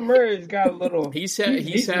 Kyler Murray's got a little. he's half mixed.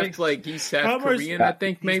 he's half Palmer's- Korean, I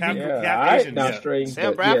think he's maybe. half- Yeah, half all right, Asian, now yeah. String. Sam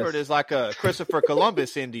but Bradford yes. is like a Christopher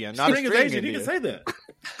Columbus Indian, not String a is string Asian. He Indian. can say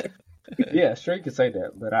that. Yeah, String can say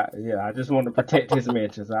that, but I just want to protect his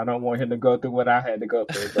mentions. I don't want him to go through what I had to go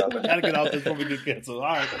through, brother. Gotta get out this before we get canceled.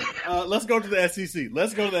 All right, let's go to the SEC.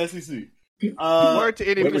 Word to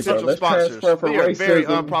any Wait, potential let's sponsors. transfer from We are very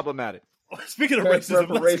racism. unproblematic. Speaking of racism,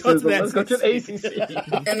 let's go to the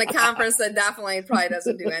ACC. And the conference that definitely probably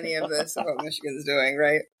doesn't do any of this, what Michigan's doing,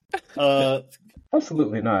 right?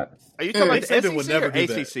 Absolutely not. Are you talking about the SEC would never do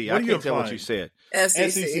that. ACC? What I are can't you tell what implying? you said.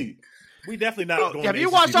 SEC. We definitely not going Have to you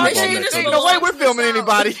ACC watched our football game? next Maybe year. Ain't no way we're to the filming South.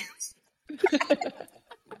 anybody.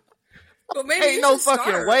 But maybe Ain't you no should fucking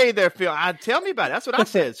start. way they're filming. Tell me about it. That's what I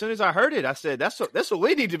said. As soon as I heard it, I said, that's what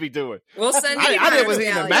we need to be doing. We'll send you. I wasn't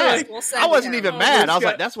even mad. I wasn't even mad. I was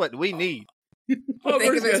like, that's what we need. Think of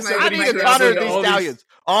it as I my need to grandson. Connor these all Stallions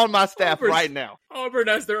on my staff Auburn's- right now. Auburn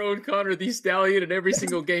has their own Connor the Stallion in every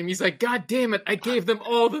single game. He's like, God damn it, I gave them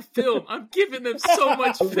all the film. I'm giving them so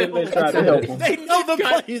much Then film. they try to help him. They know the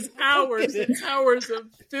Got plays. hours and hours of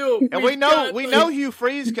film. And We've we know got, Hugh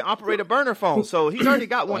Freeze can operate a burner phone, so he's already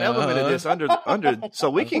got one element of this under, so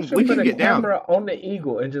we can Should put a get down. camera on the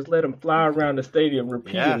Eagle and just let him fly around the stadium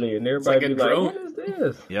repeatedly, and everybody like a be like, drone. "What is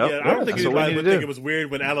this?" Yep. Yeah, I don't think That's what we anybody need would to think do. it was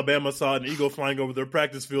weird when Alabama saw an eagle flying over their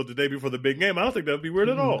practice field the day before the big game. I don't think that would be weird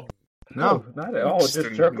at all. No. not at all. Just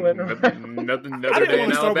circling around. Another I day didn't in want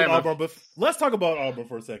to start with Alabama. Auburn, but let's talk about Auburn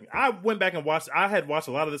for a second. I went back and watched. I had watched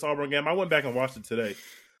a lot of this Auburn game. I went back and watched it today.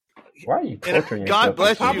 Why are you torturing God yourself?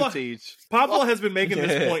 bless you, Pablo- Teach. Pablo has been making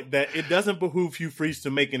this point that it doesn't behoove Hugh Freeze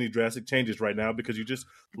to make any drastic changes right now because you just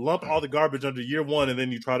lump all the garbage under year one and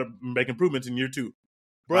then you try to make improvements in year two.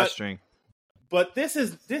 Right But, string. but this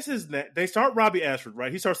is they start Robbie Ashford,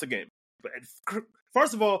 right? He starts the game. But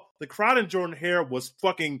first of all, the crowd in Jordan Hare was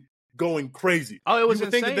fucking going crazy. Oh, it was you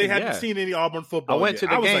would think that insane, they hadn't yeah. seen any Auburn football. I went to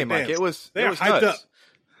yet. the was game. Like, Like, it was they are hyped hyped up. up.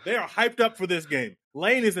 They are hyped up for this game.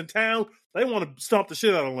 Lane is in town. They want to stomp the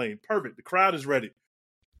shit out of Lane. Perfect. The crowd is ready.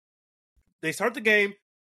 They start the game,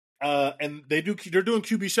 and they're doing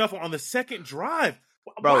QB shuffle on the second drive.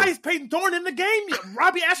 Bro. Why is Peyton Thorne in the game?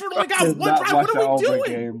 Robbie Ashford only got Did one not drive. watch What the are we Auburn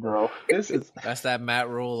doing? game, bro. This is That's that Matt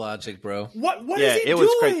Rule logic, bro. What Yeah, is he it was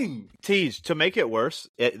doing? crazy. Tease, to make it worse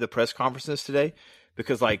at the press conferences today,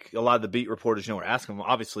 because like a lot of the beat reporters, were asking him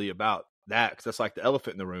obviously about that because that's like the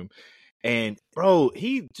elephant in the room. And bro,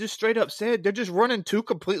 he just straight up said they're just running two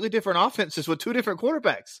completely different offenses with two different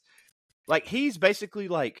quarterbacks. Like he's basically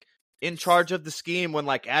like in charge of the scheme when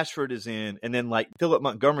like Ashford is in, and then like Philip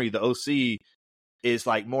Montgomery, the OC, is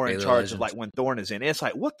like more in Taylor charge Legend. of like when Thorne is in. And it's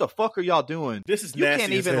like, what the fuck are y'all doing? This is You nasty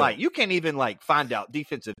can't as even hell. like you can't even like find out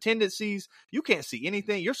defensive tendencies. You can't see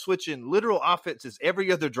anything. You're switching literal offenses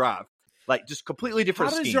every other drive, like just completely How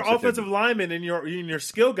different. does schemes your that they're offensive doing. linemen and your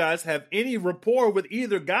skill guys have any rapport with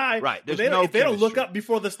either guy? Right, If there's no if they don't look chemistry. up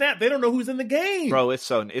before the snap, they don't know who's in the game. Bro, it's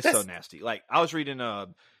so That's- nasty. Like I was reading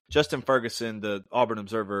Justin Ferguson, the Auburn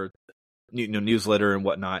Observer, newsletter and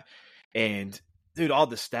whatnot, and dude, all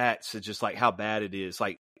the stats are just like how bad it is.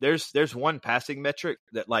 Like there's one passing metric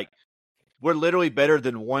that like we're literally better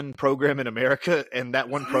than one program in America, and that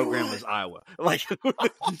one program is Iowa. Like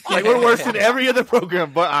we're worse than every other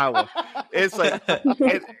program but Iowa. It's like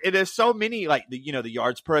it is so many like the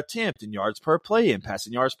yards per attempt and yards per play and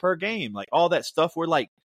passing yards per game, like all that stuff. We're like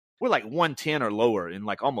 110 or lower in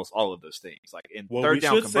like almost all of those things. Like in Well, third we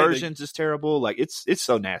down should say that- conversions is terrible. Like it's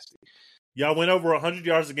so nasty. Y'all went over 100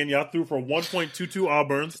 yards again. Y'all threw for 1.22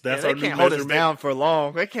 Auburns. That's Yeah, our they new can't hold us measurement. down for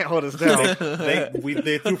long. They can't hold us down.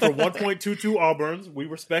 They threw for 1.22 Auburns. We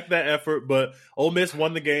respect that effort, but Ole Miss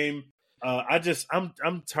won the game.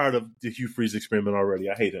 I'm tired of the Hugh Freeze experiment already.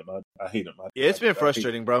 I hate him. I hate him. Yeah, it's I been hate-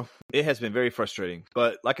 frustrating, bro. It has been very frustrating.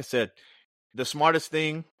 But like I said, the smartest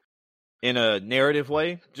thing in a narrative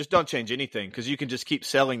way, just don't change anything because you can just keep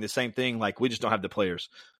selling the same thing. Like we just don't have the players.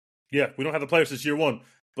 Yeah, we don't have the players since year one,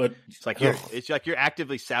 but It's like you're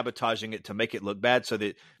actively sabotaging it to make it look bad, so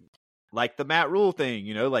that like the Matt Rule thing,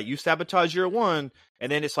 like you sabotage year one,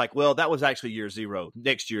 and then it's like, well, that was actually year zero.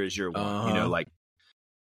 Next year is year one. Like,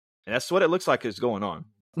 and that's what it looks like is going on.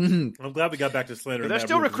 I'm glad we got back to slander. But they're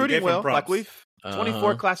still recruiting well. Like we've 24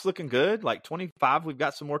 Uh-huh. class looking good. Like 25, we've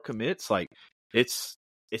got some more commits. Like it's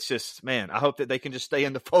just, man, I hope that they can just stay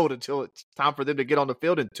in the fold until it's time for them to get on the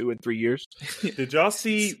field in 2 and 3 years. Did y'all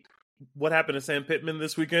see what happened to Sam Pittman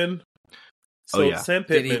this weekend? Oh, yeah. Sam Did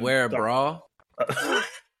Pittman he wear a bra?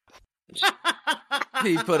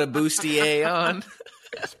 He put a bustier on.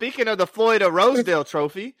 Speaking of the Floyd Rosedale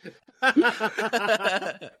Trophy,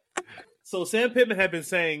 So Sam Pittman had been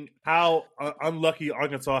saying how unlucky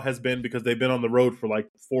Arkansas has been because they've been on the road for like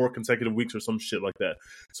 4 consecutive weeks or some shit like that.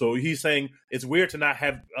 So he's saying it's weird to not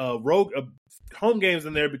have home games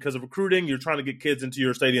in there because of recruiting. You're trying to get kids into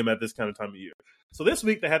your stadium at this kind of time of year. So this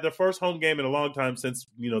week they had their first home game in a long time since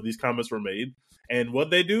these comments were made. And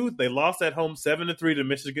what they do, they lost at home 7-3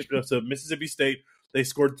 to Mississippi State. They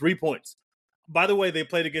scored 3 points. By the way, they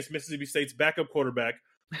played against Mississippi State's backup quarterback,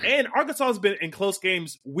 And Arkansas has been in close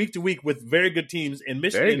games week to week with very good teams. And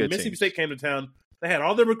Mississippi State came to town. They had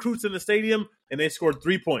all their recruits in the stadium, and they scored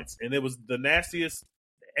 3 points. And it was the nastiest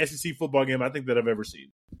SEC football game I think that I've ever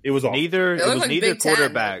seen. It was awful. It was neither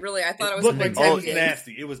quarterback. Like, really, I thought it was a Big Ten game.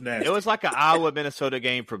 Nasty. It was nasty. It was like an Iowa-Minnesota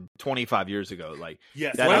game from 25 years ago. Like,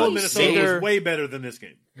 yes, Iowa-Minnesota was way better than this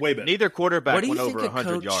game. Way better. Neither quarterback went over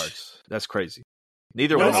 100 yards. That's crazy.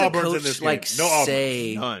 Neither one. What does a coach like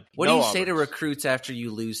say? None. What do you say to recruits after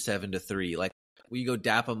you lose 7-3? Like, will you go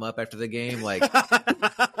dap them up after the game? Like,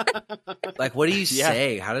 like what do you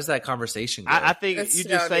say? How does that conversation go? I think you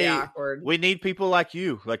just say, awkward. We need people like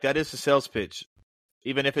you. Like, that is a sales pitch.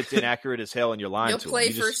 Even if it's inaccurate as hell and you're lying to them. You'll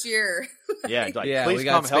play first year. Yeah, like, yeah, please we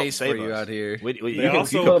got come space help for save you us. out here. You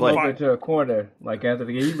can play into a corner, like after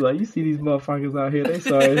the game. You be like, you see these motherfuckers out here? They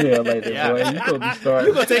sorry hell like that, boy. You gonna be starting.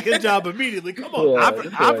 You're gonna take his job immediately. Come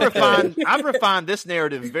on. I've refined this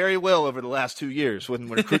narrative very well over the last 2 years when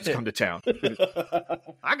recruits come to town.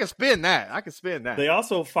 I can spin that. They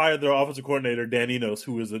also fired their offensive coordinator, Dan Enos,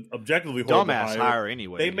 who is an objectively horrible dumbass hire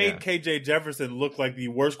anyway. They made KJ Jefferson look like the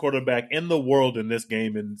worst quarterback in the world in this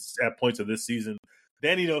game and at points of this season.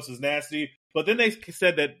 Dan Enos is nasty. But then they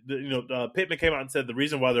said that Pittman came out and said the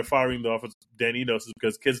reason why they're firing the offense Dan Enos is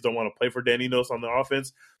because kids don't want to play for Dan Enos on the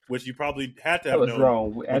offense, which you probably had to have known. That was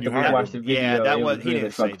wrong. After we watched the video, yeah, that was he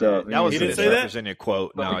didn't say that. That was a misrepresented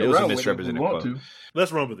quote. No, it was a misrepresented quote.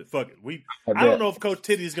 Let's run with it. Fuck it. I don't know if Coach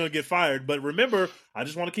Titties is going to get fired, but remember, I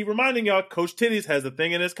just want to keep reminding y'all, Coach Titties has a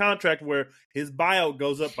thing in his contract where his buyout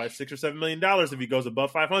goes up by $6 or $7 million if he goes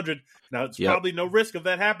above 500. Now, it's probably no risk of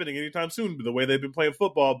that happening anytime soon, the way they've been playing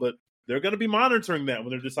football, but they're going to be monitoring that when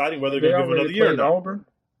they're deciding whether they're going to give another year or not. Auburn?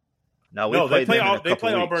 No, they play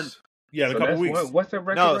Auburn. Yeah, in a couple weeks. What's their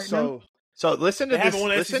record right now? So listen to this.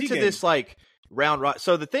 Listen to this like round.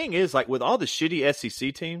 So the thing is, like with all the shitty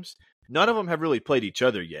SEC teams, none of them have really played each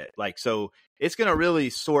other yet. Like, so it's going to really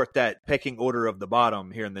sort that pecking order of the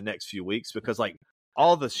bottom here in the next few weeks because like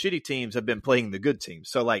all the shitty teams have been playing the good teams.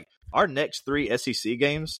 So like our next 3 SEC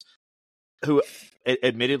games, who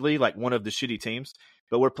admittedly like one of the shitty teams.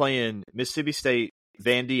 But we're playing Mississippi State,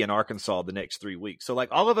 Vandy, and Arkansas the next 3 weeks. So, like,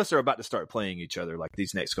 all of us are about to start playing each other, like,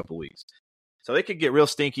 these next couple weeks. So, it could get real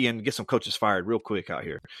stinky and get some coaches fired real quick out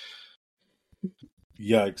here.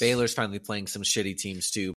 Yikes. Baylor's finally playing some shitty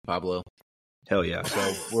teams, too, Pablo. Hell yeah.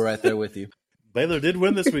 So, we're right there with you. Baylor did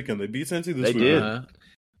win this weekend. They beat Cincy this weekend. They did.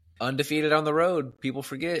 Undefeated on the road. People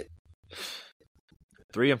forget.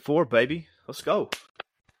 3-4, baby. Let's go.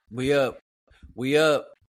 We up.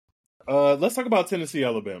 Let's talk about Tennessee,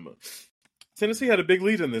 Alabama. Tennessee had a big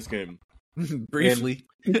lead in this game. Briefly.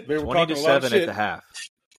 They were 20-7 at the half.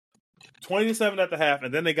 20-7 at the half,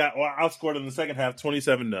 and then they got outscored in the second half,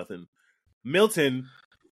 27-0. Milton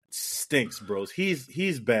stinks, bros.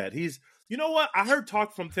 He's bad. You know what? I heard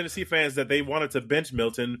talk from Tennessee fans that they wanted to bench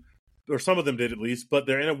Milton, or some of them did at least, but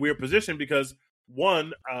they're in a weird position because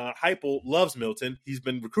one, Heupel loves Milton. He's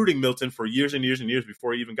been recruiting Milton for years and years and years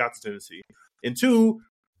before he even got to Tennessee. And two,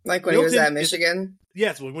 like when Milton he was at Michigan?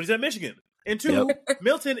 Yes, when he's at Michigan. And two,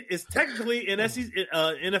 Milton is technically an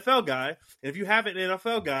NFL guy. And if you have an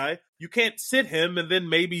NFL guy, you can't sit him, and then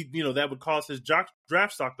maybe that would cause his draft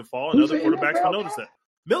stock to fall, and other quarterbacks will notice that.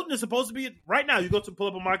 Milton is supposed to be right now. You go to pull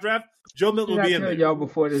up a mock draft, Joe Milton will be in there. Y'all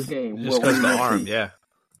before this game, just because of the arm, yeah.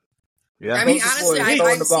 I mean, honestly,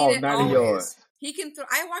 I've seen it 90 yards. He can throw.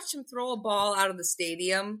 I watched him throw a ball out of the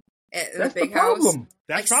stadium in That's the big the problem. house.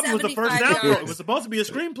 That's probably was the first down throw. It was supposed to be a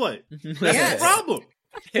screenplay. Yes. That's the problem.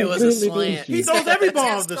 It was a slant. He throws every ball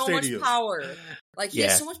out of the so stadium. Much power. Like he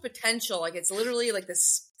has so much potential. Like it's literally like the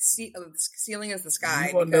ceiling is the sky.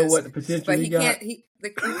 You want to know what the potential but he got?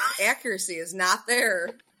 The accuracy is not there.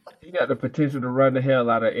 He got the potential to run the hell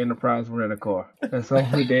out of Enterprise rent a car. That's the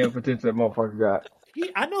only damn potential that motherfucker got.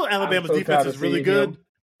 I know Alabama's defense is really good,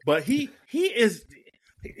 but he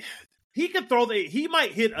can throw he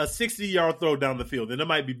might hit a 60-yard throw down the field, and it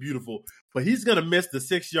might be beautiful, but he's gonna miss the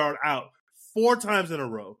 6-yard out 4 times in a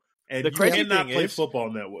row. And the crazy cannot thing play is, football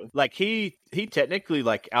in that way. Like he technically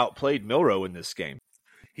like outplayed Milroe in this game.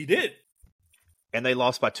 He did. And they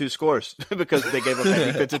lost by 2 scores because they gave up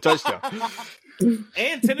that defensive touchdown.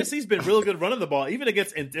 And Tennessee's been really good running the ball, even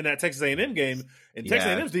against in that Texas A&M game. And Texas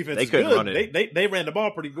A&M's defense is good. Run it. They ran the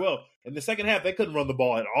ball pretty well. In the second half, they couldn't run the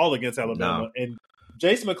ball at all against Alabama. No. And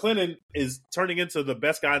Jason McClellan is turning into the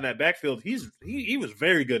best guy in that backfield. He was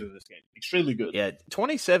very good in this game, extremely good. Yeah,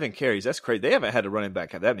 27 carries. That's crazy. They haven't had a running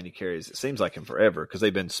back have that many carries. It seems like in forever because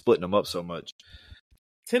they've been splitting them up so much.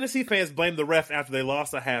 Tennessee fans blamed the ref after they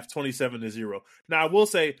lost a half 27-0. Now, I will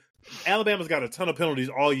say Alabama's got a ton of penalties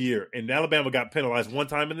all year, and Alabama got penalized one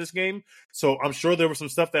time in this game. So I'm sure there was some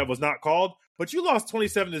stuff that was not called. But you lost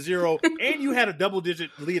 27-0, and you had a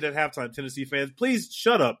double-digit lead at halftime, Tennessee fans. Please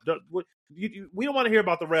shut up. We don't want to hear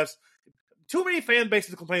about the refs. Too many fan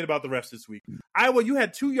bases complain about the refs this week. Iowa, you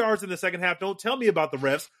had 2 yards in the second half. Don't tell me about the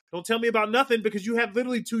refs. Don't tell me about nothing because you had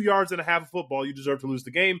literally 2 yards and a half of football. You deserve to lose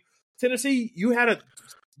the game. Tennessee, you had a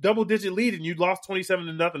double-digit lead, and you lost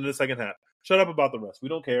 27-0 in the second half. Shut up about the refs. We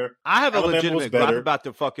don't care. I have a legitimate gripe about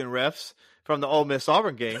the fucking refs from the Ole Miss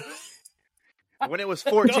Auburn game. When it was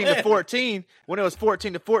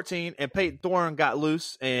 14-14, and Peyton Thorne got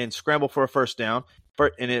loose and scrambled for a first down,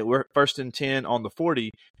 and it were 1st and 10 on the 40.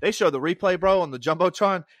 They showed the replay, bro, on the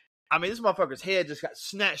Jumbotron. I mean, this motherfucker's head just got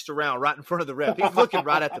snatched around right in front of the ref. He's looking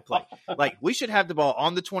right at the play. Like, we should have the ball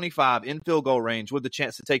on the 25 in field goal range with the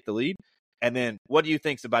chance to take the lead. And then what do you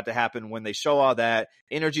think's about to happen when they show all that?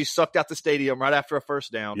 Energy sucked out the stadium right after a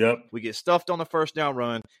first down. Yep. We get stuffed on the first down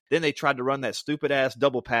run. Then they tried to run that stupid-ass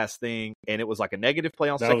double pass thing, and it was like a negative play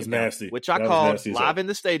on second down, which I called live in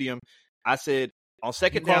the stadium. I said, on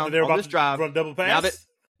second down on this drive, run double pass?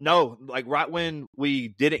 Like right when we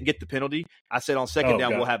didn't get the penalty, I said on second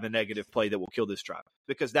down we'll have a negative play that will kill this drive.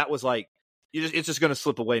 Because that was like, it's just going to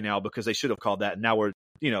slip away now because they should have called that. And now we're,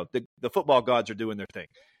 the football gods are doing their thing.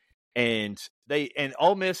 And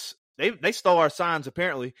Ole Miss, they stole our signs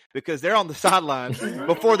apparently because they're on the sideline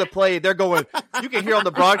before the play. They're going. You can hear on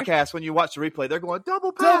the broadcast when you watch the replay. They're going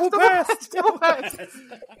double pass.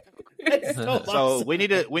 So we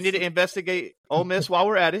need to investigate Ole Miss while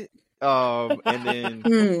we're at it. And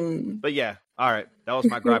then, but yeah, all right. That was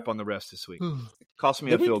my gripe on the refs this week. Cost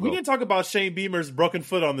me a field goal. We didn't talk about Shane Beamer's broken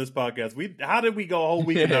foot on this podcast. How did we go a whole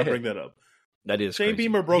week and not bring that up? That is Shane crazy.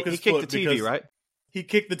 Beamer broke his foot. He kicked the TV, right? He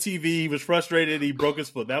kicked the TV. He was frustrated. He broke his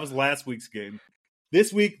foot. That was last week's game.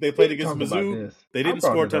 This week they played against Mizzou. They didn't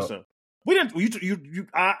score a touchdown. We didn't.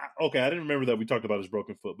 Okay, I didn't remember that we talked about his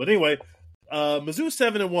broken foot. But anyway, Mizzou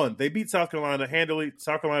 7-1. They beat South Carolina handily.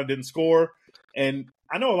 South Carolina didn't score, and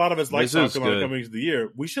I know a lot of us like South Carolina coming into the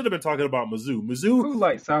year. We should have been talking about Mizzou. Who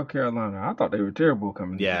liked South Carolina? I thought they were terrible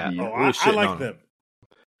coming into the year. I like them.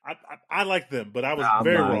 I like them, but I was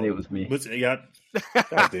very wrong. It was me. God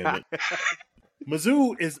damn it.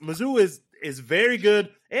 Mizzou is very good,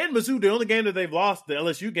 and Mizzou, the only game that they've lost, the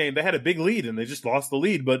LSU game, they had a big lead and they just lost the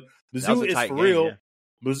lead. But Mizzou is for real. Yeah.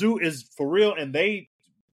 Mizzou is for real, and they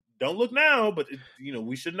don't look now, but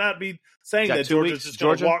we should not be saying that Georgia's just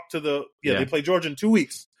going to walk to the. Yeah, they play Georgia in 2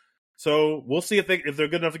 weeks, so we'll see if they're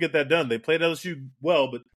good enough to get that done. They played LSU well,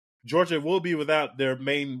 but Georgia will be without their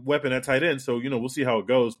main weapon at tight end, so we'll see how it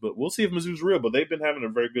goes. But we'll see if Mizzou's real. But they've been having a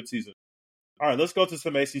very good season. All right, let's go to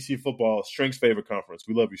some ACC football. Streng's favorite conference.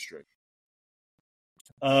 We love you, String.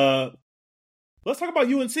 Let's talk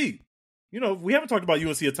about UNC. We haven't talked about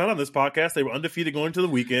UNC a ton on this podcast. They were undefeated going to the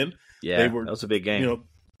weekend. Yeah, that was a big game.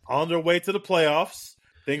 On their way to the playoffs.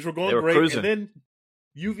 Things were going great. Cruising. And then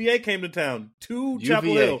UVA came to town to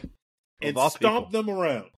Chapel Hill and stomped them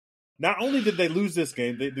around. Not only did they lose this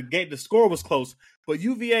game, the score was close, but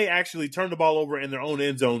UVA actually turned the ball over in their own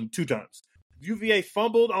end zone 2 times. UVA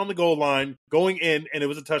fumbled on the goal line going in, and it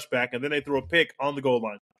was a touchback, and then they threw a pick on the goal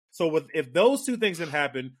line. So if those 2 things had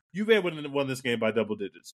happened, UVA would have won this game by double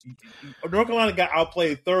digits. North Carolina got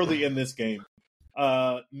outplayed thoroughly in this game.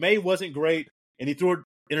 May wasn't great, and he threw an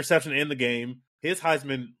interception in the game. His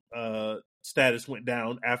Heisman status went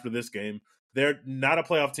down after this game. They're not a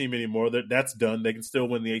playoff team anymore. That's done. They can still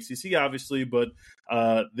win the ACC, obviously, but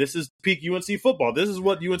this is peak UNC football. This is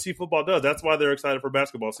what UNC football does. That's why they're excited for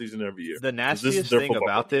basketball season every year. The nastiest thing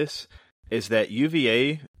about this is that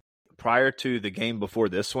UVA, prior to the game before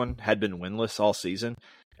this one, had been winless all season,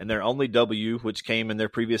 and their only W, which came in their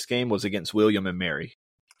previous game, was against William and Mary.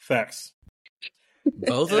 Facts.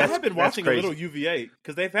 Both of them? I've been watching a little UVA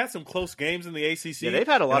because they've had some close games in the ACC. Yeah, they've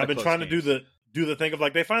had a lot of close games. I've been trying to do the thing of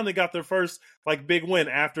they finally got their first big win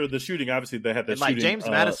after the shooting. Obviously, they had that shooting. James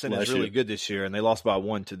Madison is really good this year, and they lost by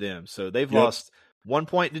 1 to them. So they've lost 1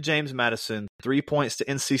 point to James Madison, 3 points to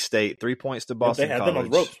NC State, 3 points to Boston College. They had them on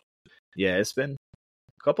the ropes. Yeah, it's been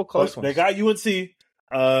a couple close ones. They got UNC.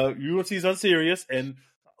 UNC's unserious, and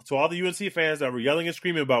to all the UNC fans that were yelling and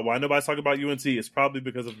screaming about why nobody's talking about UNC, it's probably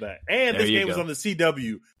because of that. And this game was on the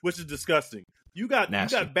CW, which is disgusting. You got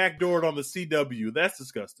backdoored on the CW. That's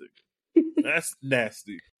disgusting. That's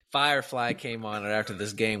nasty. Firefly came on after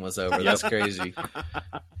this game was over. That's crazy.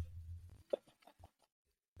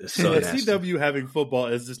 So CW having football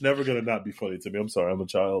is just never going to not be funny to me. I'm sorry, I'm a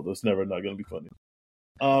child. It's never not going to be funny.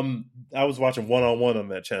 I was watching 1-on-1 on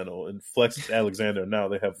that channel, and Flex Alexander. Now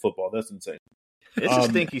they have football. That's insane. It's a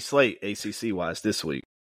stinky slate ACC wise this week.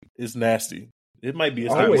 It's nasty. It might be.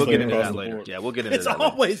 We'll get into that later. Yeah, we'll get into that. It's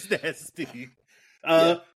always nasty.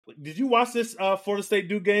 Did you watch this Florida State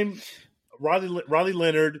Duke game? Riley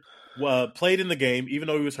Leonard played in the game, even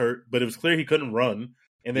though he was hurt, but it was clear he couldn't run.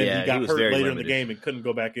 And then he got hurt later in the game and couldn't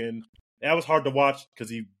go back in. That was hard to watch because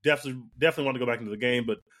he definitely wanted to go back into the game,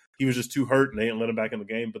 but he was just too hurt and they didn't let him back in the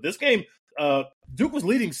game. But this game, Duke was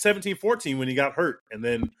leading 17-14 when he got hurt, and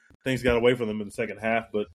then things got away from them in the second half.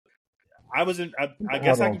 But I was in. I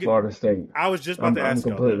guess I can get Florida State. I was just about to ask.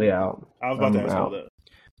 I'm completely out. I was about to ask all that.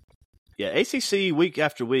 Yeah, ACC week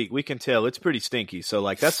after week, we can tell it's pretty stinky. So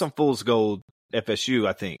like that's some fool's gold FSU,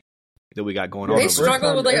 I think, that we got going on. They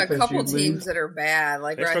struggle with like a couple teams that are bad.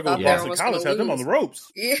 Like they struggle with Boston College, had them on the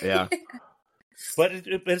ropes. Yeah. But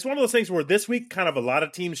it's one of those things where this week, kind of a lot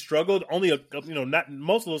of teams struggled. Only not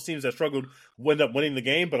most of those teams that struggled wound up winning the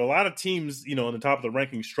game, but a lot of teams, on the top of the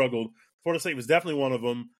rankings struggled. Florida State was definitely one of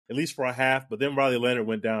them, at least for a half. But then Riley Leonard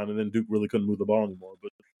went down, and then Duke really couldn't move the ball anymore.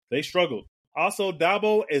 But they struggled. Also,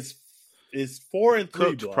 Dabo is 4-3.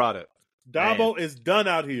 Cooked product. Dabo is done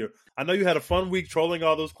out here. I know you had a fun week trolling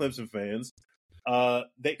all those Clemson fans.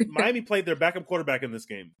 Miami played their backup quarterback in this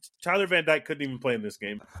game. Tyler Van Dyke couldn't even play in this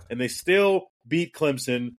game, and they still beat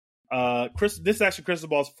Clemson. This is actually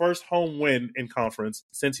Cristobal's first home win in conference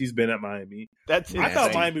since he's been at Miami. I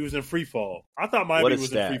thought Miami was in free fall. After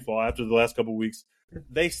the last couple of weeks.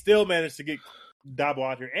 They still managed to get Dabo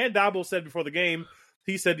out here. And Dabo said before the game,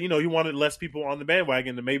 he said, he wanted less people on the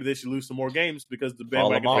bandwagon, and maybe they should lose some more games because the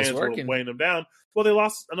bandwagon fans were weighing them down. Well, they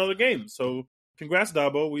lost another game. So congrats,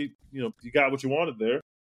 Dabo. You got what you wanted there.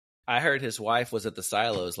 I heard his wife was at the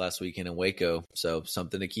Silos last weekend in Waco, so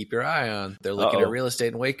something to keep your eye on. They're looking at real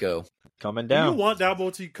estate in Waco. Coming down. Do you want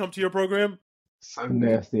Dabo to come to your program? So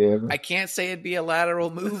nasty, Evan. I can't say it'd be a lateral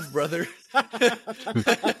move, brother.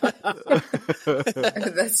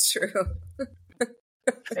 That's true.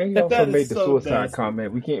 And he also made the suicide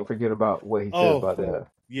comment. We can't forget about what he said about that.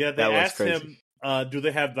 Yeah, they asked him, do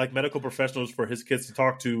they have like medical professionals for his kids to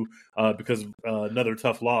talk to because another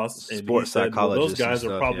tough loss? And sports psychologists. Those guys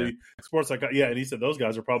are probably sports psychologists. Yeah, and he said those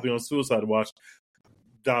guys are probably on suicide watch.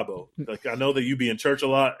 Dabo, like I know that you be in church a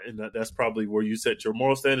lot, and that's probably where you set your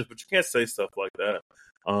moral standards, but you can't say stuff like that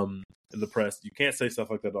in the press. You can't say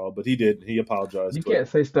stuff like that at all. But he did. He apologized. You can't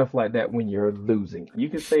say stuff like that when you're losing. You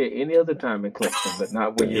can say it any other time in Clemson, but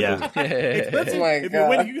not when you're losing. If you're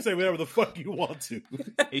winning, you can say whatever the fuck you want to.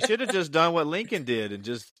 He should have just done what Lincoln did and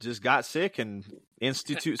just got sick and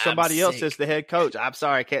institute somebody else as the head coach. I'm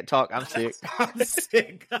sorry, I can't talk. I'm sick. I'm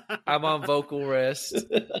sick. I'm on vocal rest.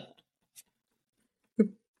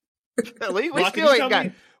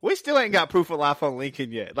 We still ain't got proof of life on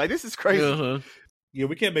Lincoln yet. Like this is crazy. Uh-huh. Yeah,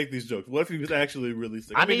 we can't make these jokes. What if he was actually really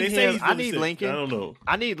sick? I need Lincoln. I don't know.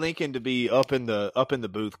 I need Lincoln to be up in the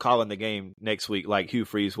booth calling the game next week, like Hugh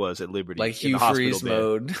Freeze was at Liberty, like Hugh Freeze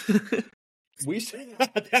mode.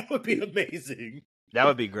 That would be amazing. That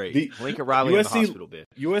would be great. Lincoln Riley in the hospital bed.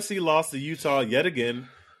 USC lost to Utah yet again.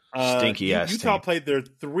 Stinky ass. Utah team. Played their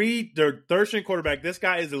third string quarterback. This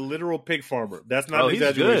guy is a literal pig farmer. That's not an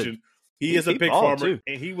exaggeration. He is a pig farmer,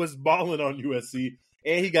 and he was balling on USC.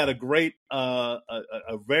 And he got a great, a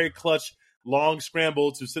very clutch long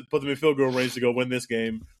scramble to put them in field goal range to go win this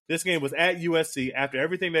game. This game was at USC after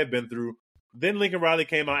everything they'd been through. Then Lincoln Riley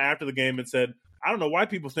came out after the game and said, I don't know why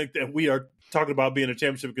people think that we are talking about being a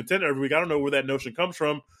championship contender every week. I don't know where that notion comes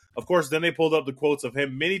from. Of course, then they pulled up the quotes of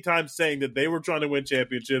him many times saying that they were trying to win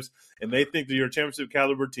championships and they think that you're a championship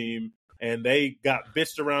caliber team. And they got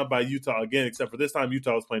bitched around by Utah again, except for this time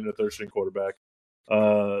Utah was playing their third string quarterback.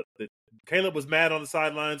 Caleb was mad on the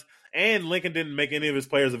sidelines, and Lincoln didn't make any of his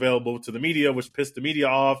players available to the media, which pissed the media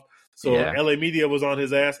off. So LA media was on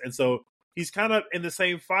his ass, and so he's kind of in the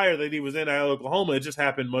same fire that he was in at Oklahoma. It just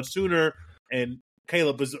happened much sooner, and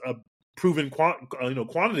Caleb is a proven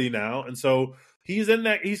quantity now, and so he's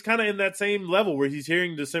kind of in that same level where he's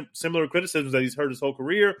hearing the similar criticisms that he's heard his whole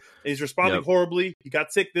career, and he's responding horribly. He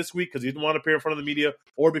got sick this week because he didn't want to appear in front of the media,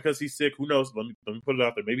 or because he's sick. Who knows? Let me put it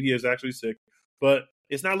out there. Maybe he is actually sick, but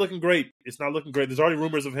it's not looking great. There's already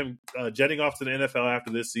rumors of him jetting off to the NFL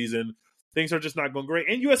after this season. Things are just not going great.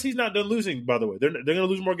 And USC's not done losing, by the way. They're going to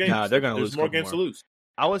lose more games. Nah, they're going to lose more games to lose.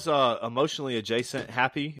 I was emotionally adjacent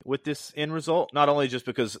happy with this end result, not only just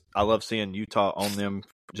because I love seeing Utah own them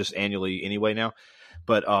just annually anyway now,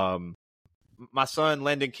 but my son,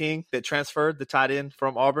 Landon King, that transferred, the tight end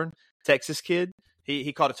from Auburn, Texas kid,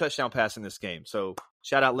 he caught a touchdown pass in this game. So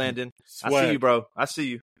shout out, Landon. Swag. I see you, bro. I see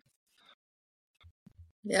you.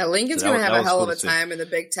 Yeah, Lincoln's going to have a hell of a time in the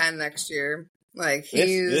Big Ten next year. Like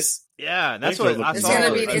that's what I saw. It's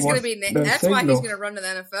going to be. That's why he's going to run to the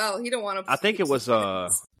NFL. He don't want to. I think it was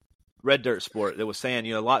Red Dirt Sport that was saying,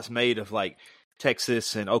 a lot's made of like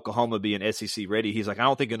Texas and Oklahoma being SEC ready. He's like, I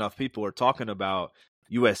don't think enough people are talking about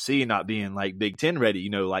USC not being like Big Ten ready,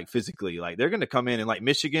 like physically. Like they're going to come in and like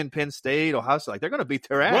Michigan, Penn State, Ohio State, like they're going to beat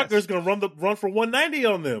their ass. Rutgers going to run for 190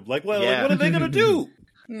 on them. Like what are they going to do?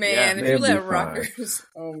 Man, if you let Rutgers,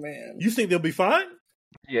 oh man. You think they'll be fine?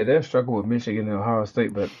 Yeah, they'll struggle with Michigan and Ohio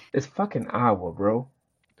State, but it's fucking Iowa, bro.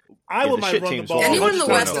 Iowa might run the ball. Anyone in the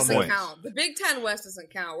West doesn't count. The Big Ten West doesn't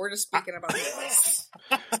count. We're just speaking about the West.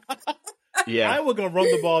 Yeah, Iowa gonna run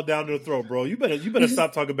the ball down their throat, bro. You better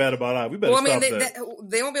stop talking bad about Iowa. We better stop that.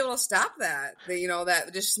 They won't be able to stop that.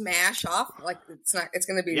 That just smash off. Like it's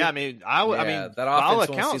gonna be. Yeah, I mean, Iowa. Yeah, I mean, that all offense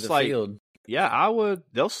accounts won't see the like field. Yeah, Iowa.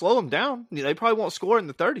 They'll slow them down. They probably won't score in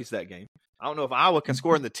the 30s that game. I don't know if Iowa can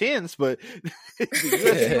score in the 10s, but the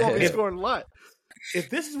USC won't be scoring a lot. If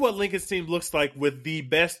this is what Lincoln's team looks like with the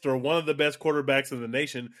best or one of the best quarterbacks in the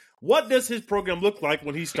nation, what does his program look like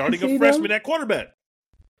when he's starting a freshman at quarterback?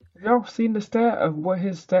 Y'all seen the stat of what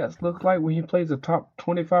his stats look like when he plays a top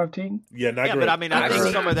 25 team? Yeah, not great. But I mean, I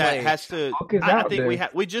think some of that has to. I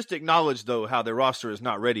think we just acknowledged though how their roster is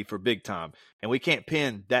not ready for big time, and we can't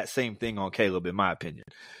pin that same thing on Caleb, in my opinion.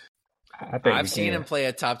 I've seen him play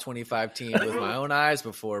a top 25 team with my own eyes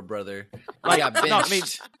before, brother. He got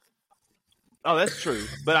benched. Oh, that's true.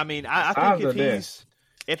 But I mean, I think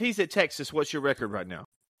if he's at Texas, what's your record right now?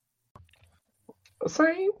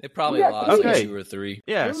 Same. They probably lost 2 or 3.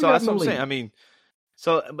 Yeah, so that's what I'm saying. I mean,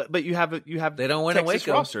 but you have they don't win Texas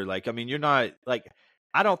a Waco roster. Like, I mean, you're not like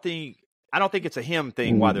I don't think it's a him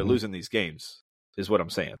thing why they're losing these games. Is what I'm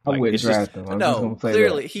saying. I wouldn't draft him. No,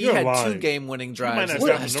 clearly he You're had lying. 2 game-winning drives. You might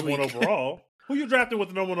not draft the number 1 overall. Who you drafting with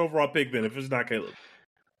the number 1 overall pick, Ben? If it's not Caleb.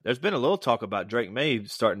 There's been a little talk about Drake May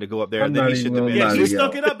starting to go up there, and then he should have been. Yeah, he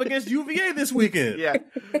stuck it up against UVA this weekend. Yeah,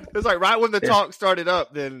 it's like right when the talk started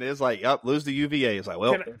up, then it's like, yep, lose the UVA. It's like,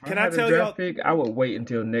 well, can I tell y'all? Pick, I would wait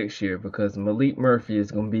until next year because Malik Murphy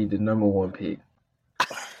is going to be the number 1 pick.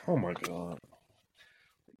 Oh my god.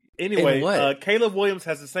 Anyway, Caleb Williams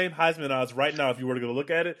has the same Heisman odds right now. If you were to go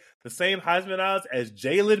look at it, the same Heisman odds as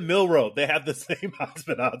Jalen Milroe. They have the same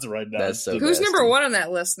Heisman odds right now. That's so Who's nasty. number 1 on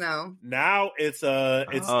that list now? Now it's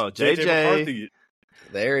JJ McCarthy.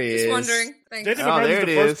 There he is. Just wondering. Thanks. JJ McCarthy is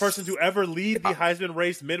the first person to ever lead the Heisman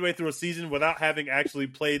race midway through a season without having actually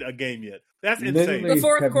played a game yet. That's insane. The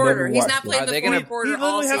fourth quarter. He's not played the fourth quarter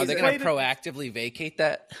all season. Are they going to proactively vacate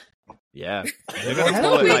that? Yeah, they're going to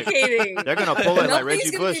pull it like they're going to pull it like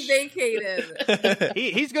Reggie Bush. Vacated.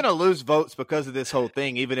 He's going to lose votes because of this whole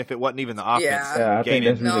thing, even if it wasn't even the offense. Yeah, I think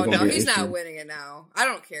that's really no, he's not winning it now. I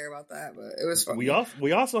don't care about that, but it was fun. We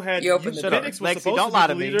also had Lexi, don't lie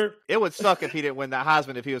to me. It would suck if he didn't win that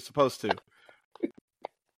Heisman if he was supposed to.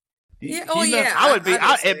 Yeah,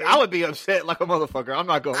 I would be upset like a motherfucker. I'm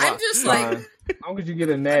not gonna lie. I'm just like, as long as you get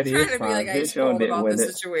a natty, I'm trying to be like I told about win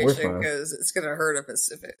this situation because it's gonna hurt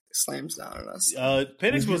if it slams down on us.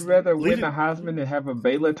 Penix would you rather win the Heisman and have a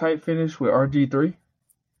Baylor type finish with RG3?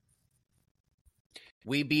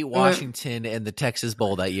 We beat Washington in the Texas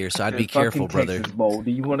Bowl that year, so I'd be careful, brother. Texas Bowl. Do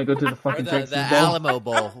you want to go to the fucking Texas the Bowl? Alamo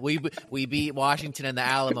Bowl. We beat Washington in the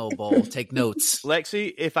Alamo Bowl. Take notes,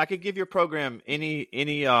 Lexi. If I could give your program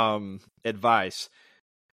any advice,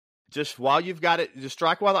 just while you've got it, just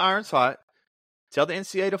strike while the iron's hot. Tell the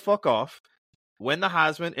NCAA to fuck off. Win the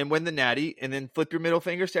Heisman and win the Natty, and then flip your middle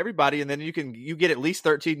fingers to everybody, and then you get at least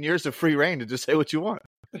 13 years of free reign to just say what you want.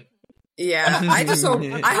 Yeah,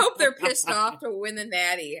 I hope they're pissed off to win the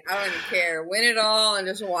Natty. I don't even care. Win it all and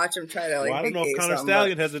just watch them try to like. Well, I don't know if Connor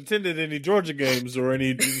Stallion has attended any Georgia games or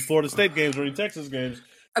any Florida State games or any Texas games.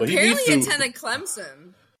 Apparently, he attended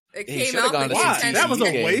Clemson. It came out that was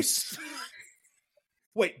a waste.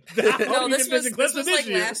 Wait, no, this was like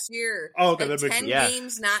last year. Oh, okay, like that makes 10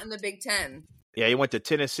 games not in the Big Ten. Yeah, he went to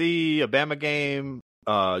Tennessee, a Bama game,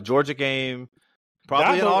 Georgia game.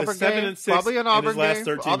 Probably an Auburn game. Probably an Auburn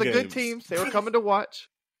game. All the good teams. They were coming to watch.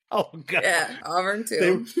 Oh, God. Yeah, Auburn,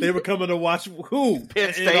 too. They were coming to watch who?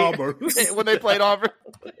 Penn State. Auburn. When they played Auburn.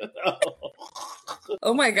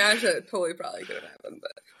 Oh, my gosh. That totally probably could have happened.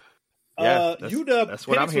 But. UW, that's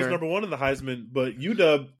what I'm Penix hearing. was number 1 in the Heisman, but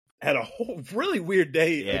UW had a whole really weird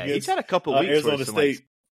day against he's had a couple weeks Arizona State.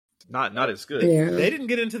 Not as good. Yeah. They didn't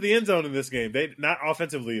get into the end zone in this game. They not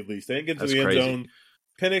offensively, at least. They didn't get into the end zone.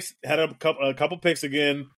 Penix had a couple picks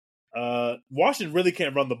again. Washington really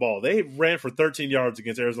can't run the ball. They ran for 13 yards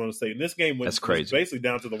against Arizona State. And this game was basically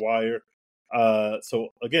down to the wire. So,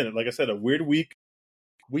 again, like I said, a weird week.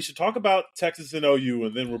 We should talk about Texas and OU,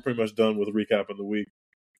 and then we're pretty much done with a recap of the week.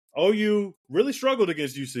 OU really struggled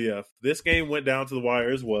against UCF. This game went down to the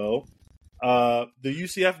wire as well. The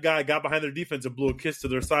UCF guy got behind their defense and blew a kiss to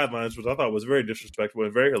their sidelines, which I thought was very disrespectful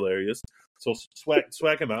and very hilarious. So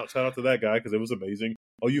swag him out. Shout out to that guy because it was amazing.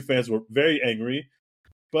 OU fans were very angry,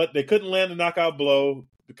 but they couldn't land a knockout blow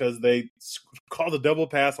because they called a double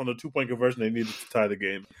pass on the 2-point conversion they needed to tie the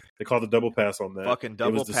game. They called a double pass on that. Fucking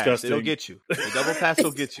double pass. Disgusting. It'll get you. The double pass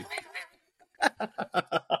will get you.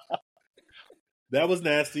 That was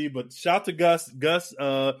nasty, but shout to Gus. Gus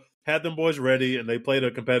had them boys ready, and they played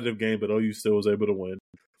a competitive game, but OU still was able to win.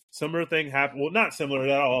 Similar thing happened. Well, not similar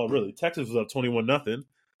at all, really. Texas was up 21-0.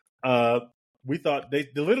 We thought they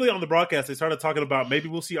literally on the broadcast they started talking about maybe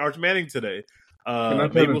we'll see Arch Manning today.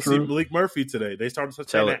 Maybe we'll see Malik Murphy today. They started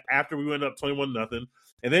saying that after we went up 21-0,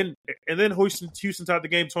 and then Houston tied the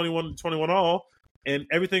game 21 all, and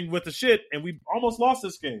everything went to shit, and we almost lost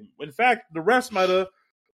this game. In fact, the refs might have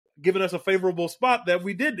given us a favorable spot that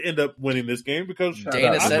we did end up winning this game because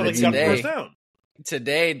Dana said it today. Down.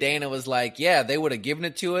 Today, Dana was like, "Yeah, they would have given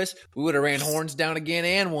it to us. We would have ran horns down again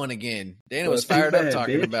and won again." Dana was fired up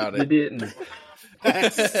talking about it. You didn't.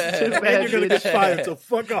 And you're gonna get fired, so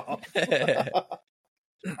fuck off.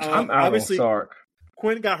 I'm out on Sark.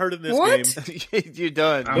 Quinn got hurt in this game. You're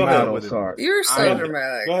done. I'm out on Sark. You're so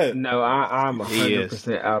dramatic. Go ahead. No, I'm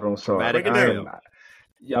 100% out on Sark. Break it down.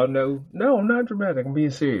 Y'all know, no, I'm not dramatic. I'm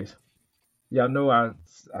being serious. Y'all know I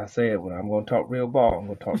said when I'm going to talk real ball, I'm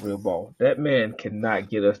going to talk real ball. That man cannot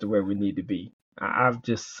get us to where we need to be. I've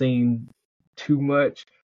just seen too much.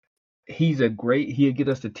 He'll get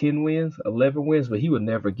us to 10 wins, 11 wins, but he would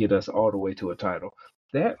never get us all the way to a title.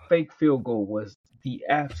 That fake field goal was the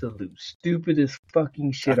absolute stupidest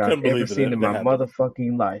fucking shit I've ever seen in my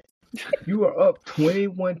motherfucking life. You are up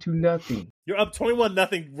 21-0. You're up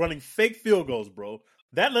 21-0 running fake field goals, bro.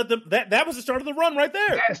 That let them. That was the start of the run right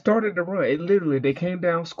there. That started the run. It literally, they came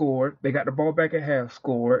down, scored. They got the ball back at half,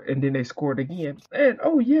 scored, and then they scored again. And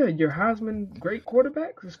oh yeah, your Heisman great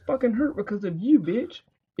quarterback is fucking hurt because of you, bitch.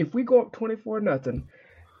 If we go up 24-0,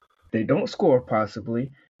 they don't score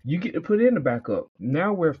possibly. You get to put in the backup.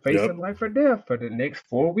 Now we're facing life or death for the next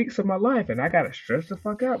 4 weeks of my life, and I gotta stress the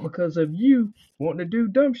fuck out because of you wanting to do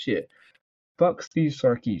dumb shit. Fuck Steve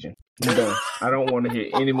Sarkisian. I'm done. I don't want to hear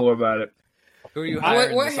any more about it. Who are you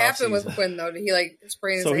what happened with Quinn though? Did he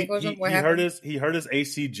sprain his ankle or something? He hurt his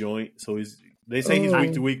AC joint, so they say he's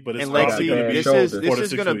week to week, but it's and Lexi, this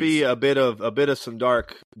is going to be a bit of some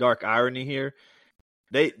dark irony here.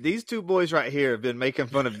 These two boys right here have been making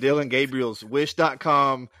fun of Dylan Gabriel's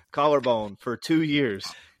Wish.com collarbone for 2 years,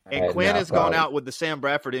 and Quinn has gone out with the Sam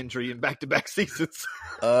Bradford injury in back-to-back seasons.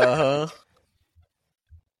 Number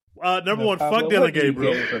one, fuck Dylan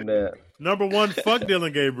Gabriel. Number one, fuck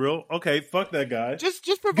Dylan Gabriel. Okay, fuck that guy.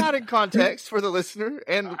 Just providing context for the listener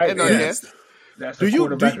and our guest. That's the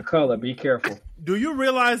quarterback of color. Be careful. Do you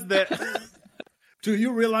realize that?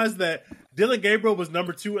 Dylan Gabriel was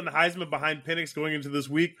number 2 in the Heisman behind Penix going into this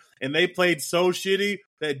week, and they played so shitty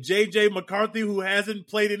that J.J. McCarthy, who hasn't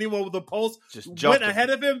played anyone with a pulse, went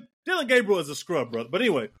ahead of him. Dylan Gabriel is a scrub, brother. But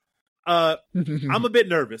anyway, I'm a bit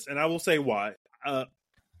nervous, and I will say why.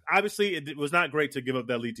 Obviously, it was not great to give up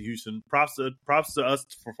that lead to Houston. Props to us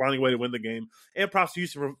for finding a way to win the game, and props to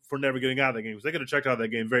Houston for never getting out of that game. Because they could have checked out of that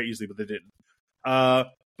game very easily, but they didn't.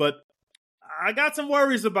 But I got some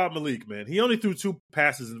worries about Malik, man. He only threw 2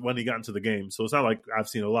 passes when he got into the game, so it's not like I've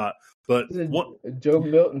seen a lot. But Joe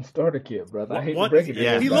Milton starter kid, brother. I hate to break it to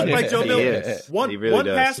you. He looked like Joe Milton. One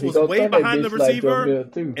pass was way behind the receiver,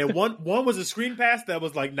 and one was a screen pass that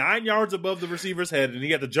was like 9 yards above the receiver's head, and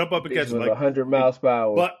he had to jump up and catch it. Like 100 miles per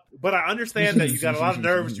hour. But I understand that you got a lot of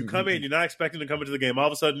nerves. You come in, you're not expecting to come into the game. All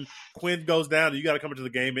of a sudden, Quinn goes down, and you got to come into the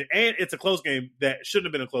game, and it's a close game that shouldn't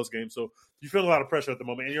have been a close game. So you feel a lot of pressure at the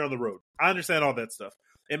moment, and you're on the road. I understand all that stuff,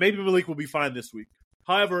 and maybe Malik will be fine this week.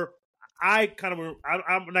 However, I'm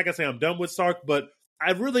not gonna say I'm done with Sark, but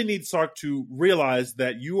I really need Sark to realize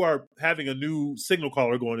that you are having a new signal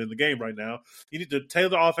caller going in the game right now. You need to tailor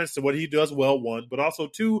the offense to what he does well, 1, but also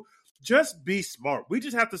 2, just be smart. We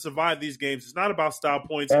just have to survive these games. It's not about style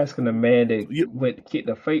points. Asking a man that kicked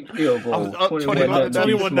a fake field goal,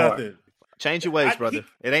 21-0. Change your ways, brother.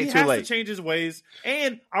 It ain't too late. He has to change his ways.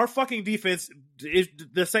 And our fucking defense is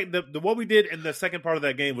what we did in the second part of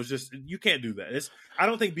that game was just you can't do that. I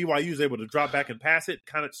don't think BYU is able to drop back and pass it,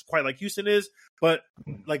 kind of quite like Houston is. But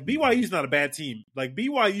like BYU is not a bad team. Like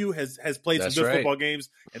BYU has played some good football games,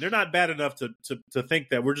 and they're not bad enough to think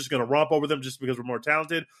that we're just going to romp over them just because we're more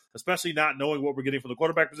talented, especially not knowing what we're getting from the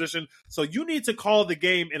quarterback position. So you need to call the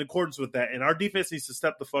game in accordance with that, and our defense needs to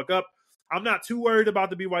step the fuck up. I'm not too worried about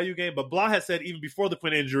the BYU game, but Blah has said even before the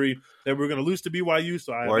Quinn injury that we're going to lose to BYU,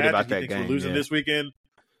 so I imagine he thinks we're losing this weekend.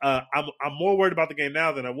 I'm more worried about the game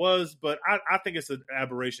now than I was, but I think it's an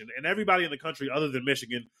aberration. And everybody in the country, other than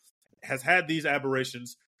Michigan, has had these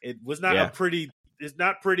aberrations. It was not it's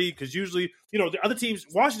not pretty because usually, the other teams,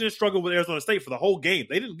 Washington struggled with Arizona State for the whole game.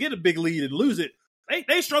 They didn't get a big lead and lose it.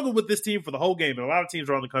 They struggled with this team for the whole game, and a lot of teams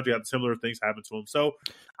around the country had similar things happen to them. So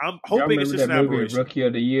I'm hoping it's just an aberration. Rookie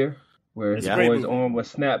of the Year, where his boy's arm was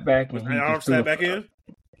snapped back and arm snapped back in.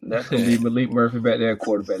 That's gonna be Malik Murphy back there at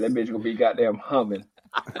quarterback. That bitch gonna be goddamn humming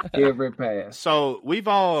every pass. So we've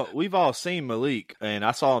all seen Malik, and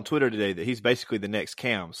I saw on Twitter today that he's basically the next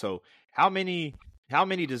Cam. So how many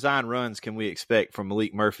design runs can we expect from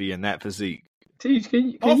Malik Murphy in that physique? Teach,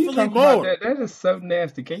 can you talk about that? That is so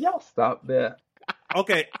nasty. Can y'all stop that?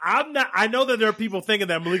 Okay, I know that there are people thinking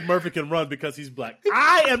that Malik Murphy can run because he's black.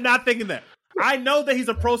 I am not thinking that. I know that he's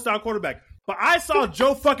a pro-style quarterback, but I saw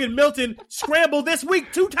Joe fucking Milton scramble this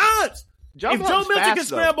week 2 times. If Joe Milton can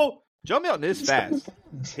scramble, Joe Milton is fast.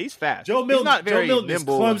 He's fast. Joe Milton is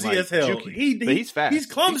clumsy as hell. But he's fast. He's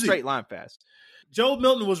clumsy. He's straight line fast. Joe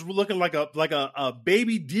Milton was looking like a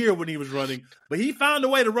baby deer when he was running, but he found a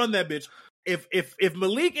way to run that bitch. If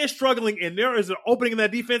Malik is struggling and there is an opening in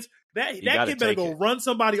that defense, that kid better go run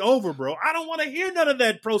somebody over, bro. I don't want to hear none of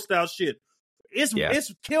that pro style shit.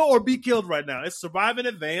 It's kill or be killed right now. It's survive in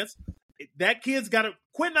advance. That kid's got to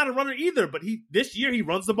quit not a runner either. But this year he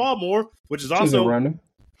runs the ball more, which is also running.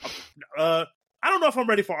 I don't know if I'm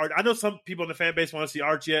ready for Arch. I know some people in the fan base want to see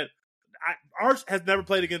Arch yet. Arch has never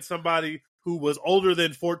played against somebody who was older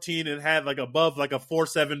than 14 and had above a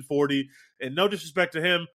 4.7 40. And no disrespect to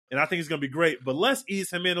him, and I think he's going to be great. But let's ease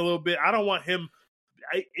him in a little bit. I don't want him.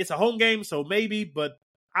 It's a home game, so maybe, but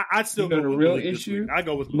I'd still go with the real issue. I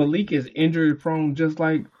go with Malik is injury prone, just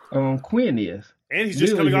like Quinn is, and he's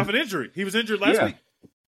just coming off an injury. He was injured last week,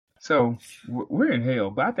 so we're in hell.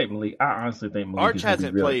 But I honestly think Malik Arch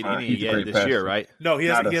hasn't played any yet this year, right? No, he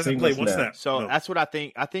hasn't played one snap. So that's what I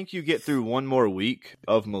think. I think you get through one more week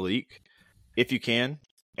of Malik, if you can,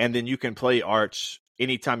 and then you can play Arch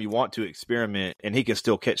anytime you want to experiment, and he can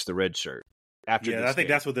still catch the red shirt. After I think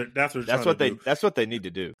that's what they need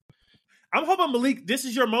to do. I'm hoping Malik, this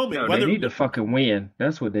is your moment. No, they need to fucking win.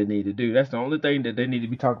 That's what they need to do. That's the only thing that they need to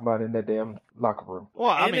be talking about in that damn locker room.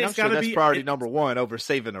 Well, I'm sure that's priority number one over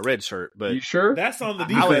saving a red shirt. But you sure? That's on the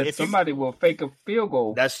defense. If somebody will fake a field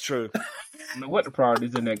goal. That's true. I mean, what the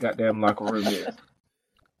priorities in that goddamn locker room is?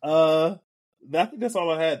 I think that's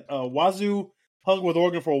all I had. Wazoo hung with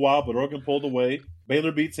Oregon for a while, but Oregon pulled away.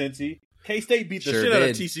 Baylor beat Cincy. K-State beat the shit out of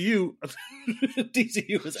TCU.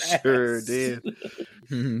 TCU was ass. Sure did.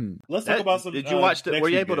 Let's talk about some. Did you watch were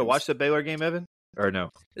you able to watch the Baylor game, Evan? Or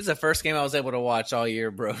no? This is the first game I was able to watch all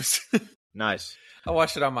year, bros. Nice. I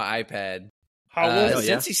watched it on my iPad. How was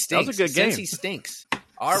it? Cincy stinks. That was a good game. Cincy stinks.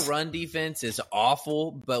 Our run defense is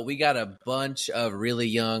awful, but we got a bunch of really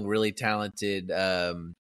young, really talented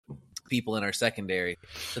people in our secondary.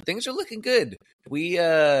 So things are looking good.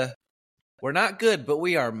 We're not good, but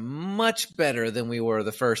we are much better than we were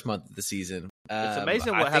the first month of the season. It's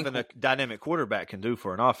amazing what having a dynamic quarterback can do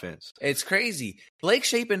for an offense. It's crazy. Blake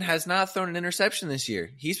Shapen has not thrown an interception this year.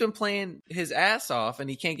 He's been playing his ass off, and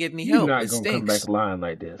he can't get any help. You're not going to come back lying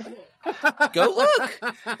like this. Go look.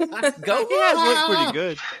 He has looked pretty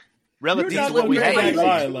good. Relative to what we had.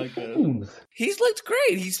 Like that. He's looked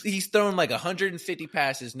great. He's thrown 150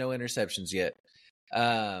 passes, no interceptions yet.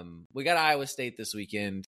 We got Iowa State this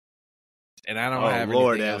weekend. And I don't have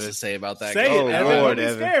anything else to say about that. Say it, Evan. Don't be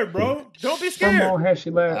scared, bro. Don't be scared. Come on, Heshy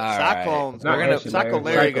lad. Cyclone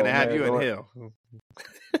Larry going to have you in hell.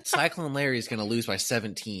 Cyclone Larry is going to lose by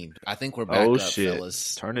 17. I think we're back up,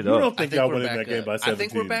 fellas. Turn it up. You don't think y'all winning that game by 17? I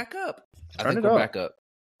think we're back up.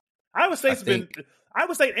 Iowa State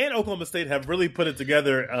and Oklahoma State have really put it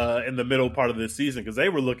together in the middle part of this season because they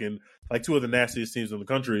were looking like two of the nastiest teams in the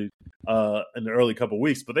country in the early couple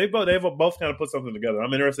weeks. But they've both kind of put something together.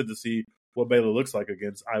 I'm interested to see what Baylor looks like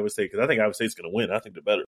against Iowa State because I think Iowa State's going to win. I think they're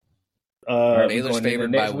better. Baylor's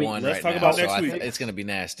favored by 1 Let's right talk now, about next week. It's going to be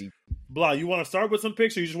nasty. Blah, you want to start with some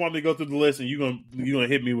picks or you just want me to go through the list and you're gonna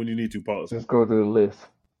hit me when you need to? Pause. Let's go through the list.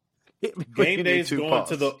 Game day's going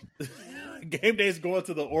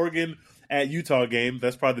to the Oregon at Utah game.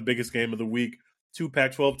 That's probably the biggest game of the week. 2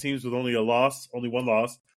 Pac-12 teams with only one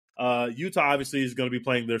loss. Utah obviously is going to be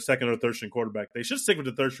playing their second or third string quarterback. They should stick with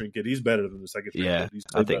the third string kid. He's better than the second string kid.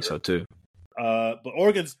 I think so too. But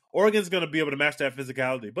Oregon's going to be able to match that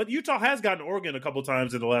physicality. But Utah has gotten Oregon a couple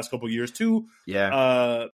times in the last couple of years too.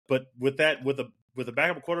 Yeah. But with a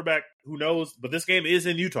backup quarterback, who knows? But this game is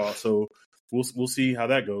in Utah, so we'll see how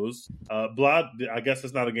that goes. Blad, I guess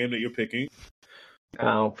it's not a game that you're picking. I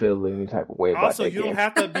don't feel any type of way about Also, that you game.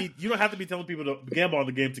 don't have to be telling people to gamble on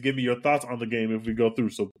the game to give me your thoughts on the game if we go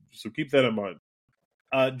through. So keep that in mind.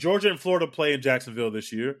 Georgia and Florida play in Jacksonville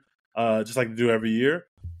this year, just like they do every year.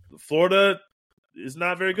 Florida is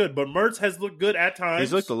not very good, but Mertz has looked good at times.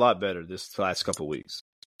 He's looked a lot better this last couple weeks.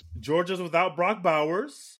 Georgia's without Brock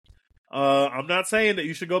Bowers. I'm not saying that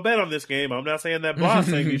you should go bet on this game. I'm not saying that Block's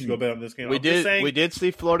saying you should go bet on this game. We did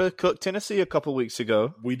see Florida cook Tennessee a couple weeks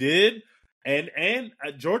ago. We did. And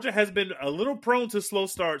Georgia has been a little prone to slow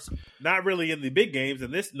starts, not really in the big games.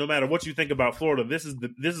 And this, no matter what you think about Florida, this is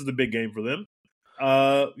the big game for them.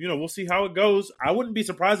 We'll see how it goes. I wouldn't be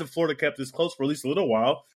surprised if Florida kept this close for at least a little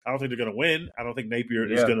while. I don't think they're going to win. I don't think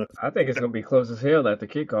Napier is going to. I think it's going to be close as hell at the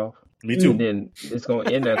kickoff. Me too. And then it's going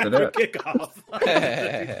to end after that. Kickoff.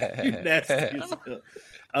 You nasty as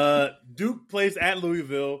hell. Duke plays at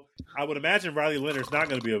Louisville. I would imagine Riley Leonard's not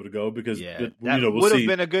going to be able to go because we'll would see. have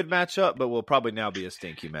been a good matchup, but will probably now be a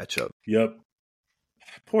stinky matchup. Yep.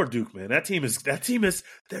 Poor Duke, man. Their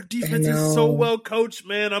defense is so well coached,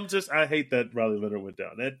 man. I hate that Riley Leonard went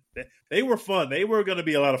down. They were fun. They were going to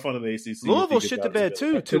be a lot of fun in the ACC. Louisville shit the bed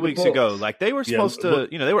too 2 weeks ago. Like they were supposed to,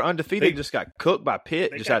 they were undefeated. Just got cooked by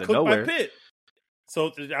Pitt, just out of nowhere. So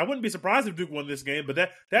I wouldn't be surprised if Duke won this game. But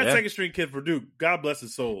that second string kid for Duke, God bless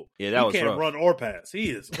his soul. Yeah, that was can't rough. run or pass.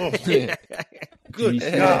 He is. Oh, good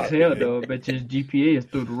God. Hell, though. I bet his GPA is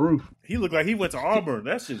through the roof. He looked like he went to Auburn.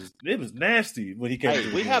 It was nasty when he came.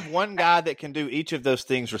 Hey, we have one guy that can do each of those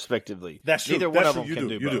things respectively. That's true. Neither one of them can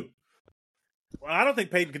do both. Well, I don't think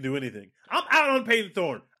Peyton can do anything. I'm out on Peyton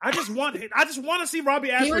Thorne. I just want to see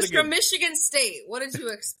Robbie Ashford He was again. from Michigan State. What did you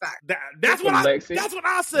expect? That's what I said.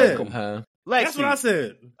 Lexi. That's what I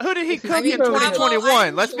said. Who did he cook in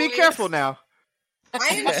 2021? Let's be careful now.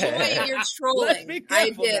 I enjoyed your trolling. I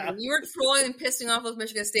did. Now. You were trolling and pissing off those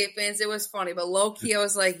Michigan State fans. It was funny, but low key, I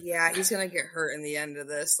was like, "Yeah, he's gonna get hurt in the end of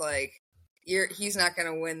this. Like, he's not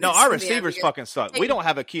gonna win." This. No, our receivers fucking suck. We don't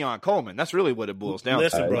have a Keon Coleman. That's really what it boils down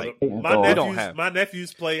Listen, to. brother, my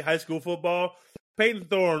nephews play high school football. Peyton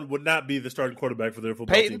Thorne would not be the starting quarterback for their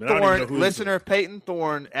football team. Peyton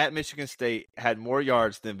Thorne at Michigan State had more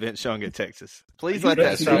yards than Vince Young at Texas. Please let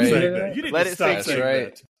that stop sink saying that. You need to stop saying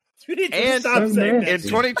that. You need to stop saying that. In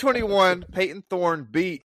 2021, Peyton Thorne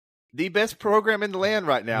beat the best program in the land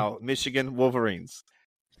right now, Michigan Wolverines.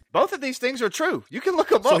 Both of these things are true. You can look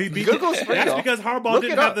them up. So he beat Google That's because Harbaugh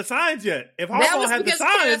didn't have the signs yet. If Harbaugh had the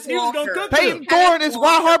signs, he was going to cook Peyton Thorne is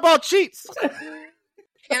why Harbaugh cheats.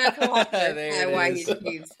 Kenneth Walker. Why he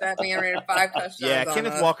cheats. That man ran 5 touchdowns. Yeah,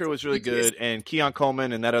 Kenneth Walker was really good, and Keon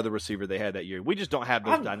Coleman and that other receiver they had that year. We just don't have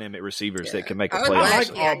those dynamic receivers that can make a play. I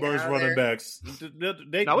like Auburn's running backs.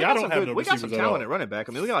 We got some talent at running back.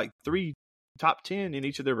 I mean, we got like 3 top 10 in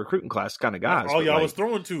each of their recruiting class kind of guys. All y'all was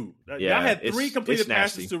throwing to. Y'all had 3 completed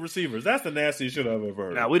passes to receivers. That's the nastiest shit I've ever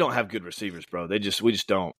heard. No, we don't have good receivers, bro. We just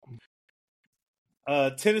don't.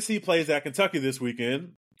 Tennessee plays at Kentucky this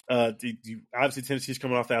weekend. Obviously, Tennessee's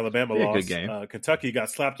coming off the Alabama loss. Good game. Kentucky got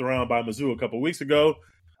slapped around by Mizzou a couple weeks ago.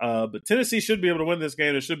 But Tennessee should be able to win this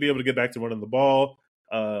game. They should be able to get back to running the ball.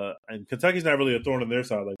 And Kentucky's not really a thorn in their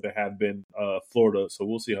side like they have been Florida. So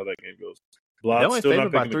we'll see how that game goes. They only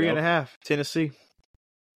favored by 3.5. Tennessee.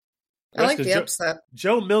 I like the upset.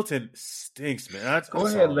 Joe Milton stinks, man. Go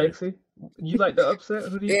ahead, Lexi. You like the upset? I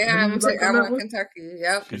want Kentucky.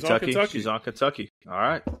 Yep. She's on Kentucky. All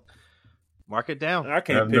right. Mark it down. I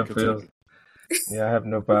can't pick Kentucky. Yeah, I have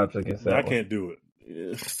no vibes against that. I can't do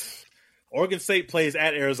it. Oregon State plays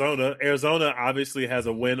at Arizona. Arizona obviously has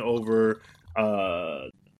a win over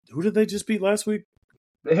who did they just beat last week?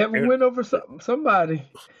 They have a win over somebody.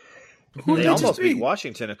 They almost beat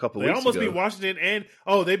Washington a couple weeks ago. They almost beat Washington and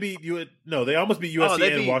they beat you. No, they almost beat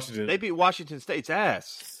USC and Washington. They beat Washington State's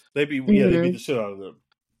ass. They beat the shit out of them.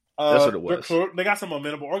 That's what it was. They got some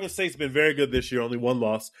momentum. But Oregon State's been very good this year, only 1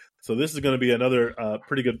 loss. So this is going to be another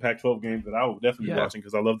pretty good Pac-12 game that I will definitely be watching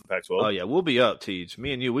because I love the Pac-12. Oh, yeah. We'll be up, Teej.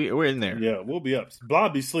 Me and you, we're in there. Yeah, we'll be up.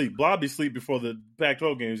 Blob be sleep before the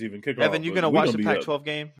Pac-12 games even kick off. Evan, you going to watch the Pac-12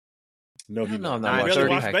 game? No, I'm not watching the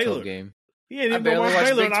Pac-12 game. He ain't even barely watch watch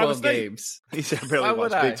Baylor Big 12 games. He said barely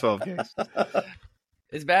watch Big 12 games.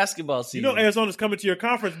 It's basketball season. You know Arizona's coming to your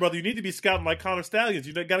conference, brother. You need to be scouting like Connor Stallions.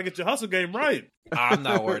 You got to get your hustle game right. I'm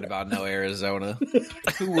not worried about no Arizona.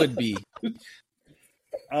 Who would be?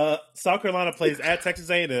 South Carolina plays at Texas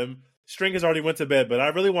A&M. String has already went to bed, but I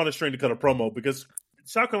really want String to cut a promo because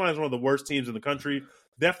South Carolina is one of the worst teams in the country.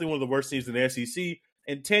 Definitely one of the worst teams in the SEC.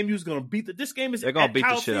 And TAMU's going to beat this game is they're going to beat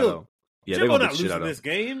the shit out of them. Yeah, they're going to beat the shit out of them. This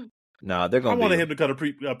game. No, they're going to. I wanted him to cut a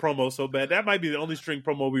promo so bad. That might be the only String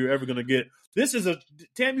promo we were ever going to get.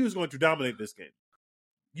 TAMU is going to dominate this game.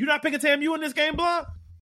 You not picking TAMU in this game, Blah?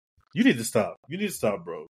 You need to stop. You need to stop,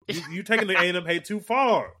 bro. You taking the A&M hate too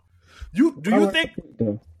far. Do you think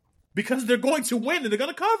because they're going to win and they're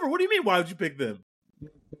going to cover? What do you mean? Why would you pick them? They're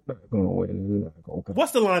not going to win. They're not going to cover.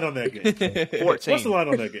 What's the line on that game? 14. What's the line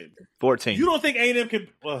on that game? 14. You don't think A&M can?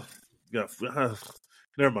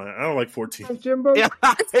 Never mind. I don't like 14. Jimbo? Yeah,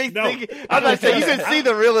 No. I'm not saying you can see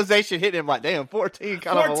the realization hitting him like, damn, 14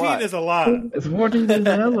 kind of a lot. 14 is a lot. It's 14 is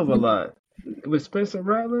a hell of a lot. With Spencer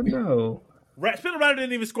Rattler, no. Spencer Rattler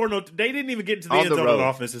didn't even score. They didn't even get into the On end the zone road. on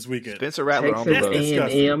offense this weekend. Spencer Rattler on the Texas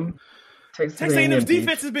road. A&M. Texas A&M's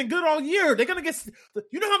defense has been good all year. They're gonna get.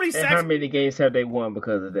 You know how many sacks? And how many games have they won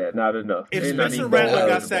because of that? Not enough. If They're not Spencer even Rattler got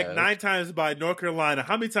eligible. sacked 9 times by North Carolina,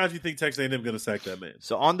 how many times do you think Texas A&M going to sack that man?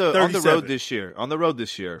 So on the 37. road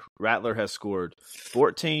this year, Rattler has scored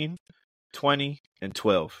 14, 20, and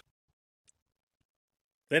 12.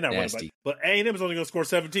 They're not winning, Nasty. but A&M is only going to score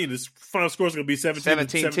 17. This final score is going to be 17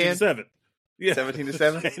 10? 7. Yeah,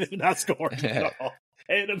 17-7? A&M not scoring at all.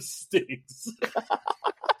 A&M stinks.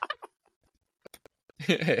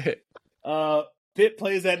 Pitt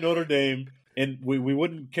plays at Notre Dame, and we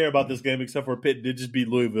wouldn't care about this game except for Pitt did just beat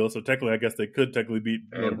Louisville, so technically I guess they could beat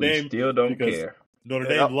Notre And we Dame. still don't because care. Notre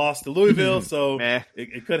Dame lost to Louisville, so Meh.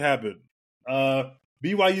 it could happen.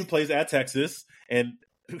 BYU plays at Texas, and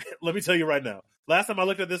let me tell you right now, last time I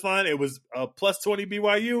looked at this line, it was plus 20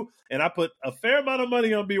 BYU, and I put a fair amount of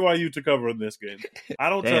money on BYU to cover in this game. I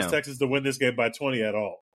don't trust Texas to win this game by 20 at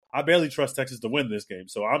all. I barely trust Texas to win this game,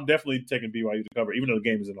 so I'm definitely taking BYU to cover, even though the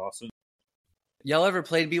game is in Austin. Y'all ever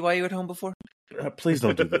played BYU at home before? Please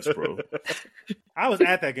don't do this, bro. I was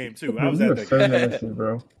at that game, too. I was at that so game. nasty,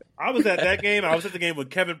 bro. I was at that game. I was at the game when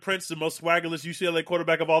Kevin Prince, the most swaggerless UCLA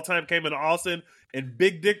quarterback of all time, came into Austin and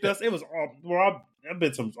big dicked us. It was I've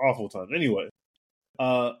been some awful times. Anyway,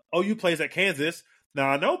 OU plays at Kansas. Now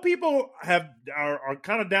I know people are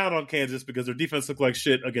kind of down on Kansas because their defense looked like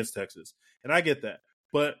shit against Texas, and I get that.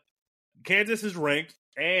 But Kansas is ranked,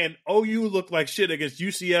 and OU looked like shit against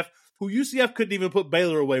UCF, who UCF couldn't even put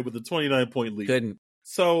Baylor away with a 29-point lead. Couldn't.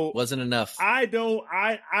 So Wasn't enough. I'm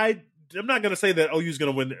not going to say that OU's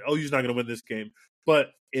going to win. OU's not going to win this game. But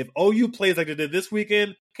if OU plays like they did this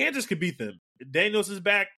weekend, Kansas could beat them. If Daniels is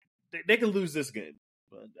back, they can lose this game.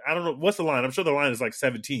 But I don't know. What's the line? I'm sure the line is like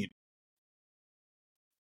 17.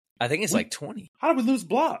 I think it's like 20. How did we lose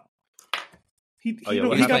Block? He He got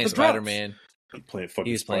was the playing drops. Spider-Man.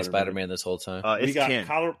 He was playing Spider-Man this whole time. We It's got 10.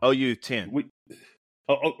 Colorado. OU 10.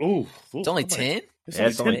 It's only 10?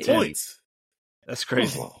 It's only 10 points. That's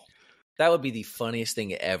crazy. Oh. That would be the funniest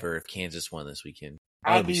thing ever if Kansas won this weekend.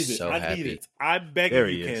 I I would be need it. so I happy. need it. I'm begging There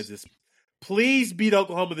you, he is. Kansas. Please beat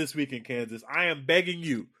Oklahoma this weekend, Kansas. I am begging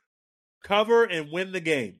you. Cover and win the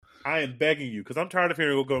game. I am begging you because I'm tired of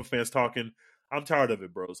hearing Oklahoma fans talking. I'm tired of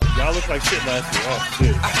it, bros. Y'all look like shit last year. Oh,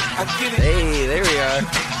 shit. I get it. Hey, there we are.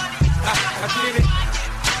 I get it.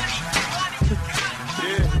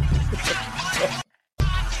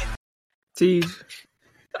 See,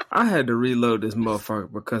 I had to reload this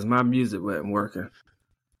motherfucker because my music wasn't working.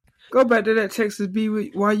 Go back to that Texas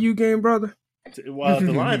BYU game, brother. Well,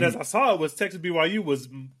 the line as I saw it was Texas BYU was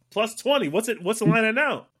plus 20. What's the line at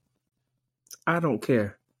now? I don't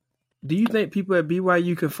care. Do you think people at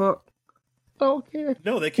BYU can fuck? Don't care.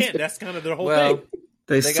 No, they can't. That's kind of their whole Well, thing.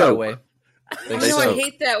 They got soak. away. I know, I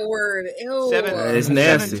hate that word. Ew. It's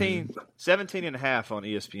nasty. 17 and a half on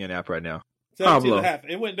ESPN app right now. 17 and a half.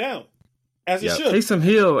 It went down. As it Yep. should. Taysom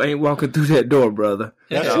Hill ain't walking through that door, brother.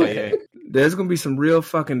 That's Oh, it. yeah. There's gonna be some real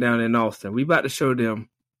fucking down in Austin. We about to show them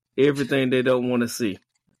everything they don't want to see.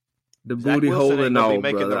 The Zach booty Wilson hole ain't and gonna all, be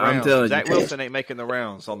making brother. the I'm rounds. telling Zach you. Wilson ain't making the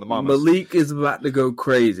rounds on the mamas. Malik is about to go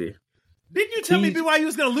crazy. Didn't you tell me BYU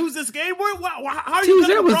was going to lose this game? How are Jeez, you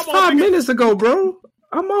that was 5 minutes ago, bro.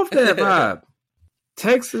 I'm off that vibe.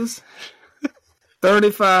 Texas,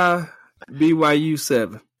 35, BYU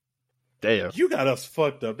 7. Damn. You got us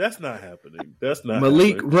fucked up. That's not happening. That's not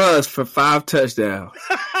Malik happening. Russ for 5 touchdowns.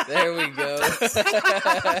 There we go.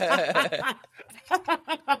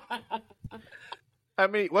 I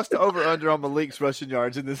mean, what's the over-under on Malik's rushing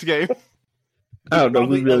yards in this game? I don't know.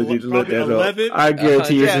 We really need to look that 11? up. I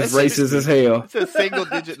guarantee Yeah, it's as racist as hell. It's a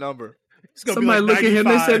single-digit number. It's gonna Somebody be look like at him.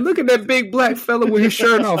 They 95. said, "Look at that big black fella with his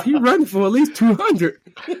shirt off. He running for at least 200."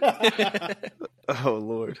 Oh,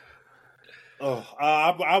 Lord.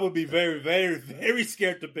 I would be very, very, very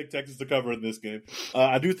scared to pick Texas to cover in this game.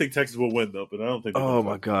 I do think Texas will win, though, but I don't think. Oh,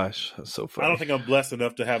 my gosh. That's so funny. I don't think I'm blessed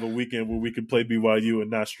enough to have a weekend where we can play BYU and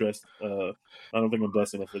not stress. I don't think I'm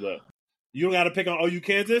blessed enough for that. You don't got to pick on OU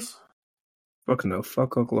Kansas? Fuck no.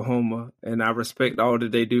 Fuck Oklahoma. And I respect all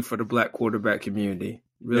that they do for the black quarterback community.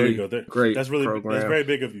 Really there you go. great That's very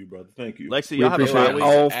big of you, brother. Thank you. Lexi, We y'all have a bye appreciate week.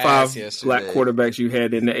 all 5 yesterday. black quarterbacks you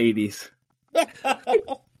had in the 80s.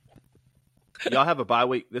 Y'all have a bye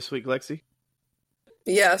week this week, Lexi?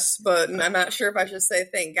 Yes, but I'm not sure if I should say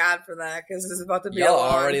thank God for that because this is about to be Y'all a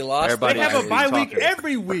long. already lost. Everybody They have a bye week talking.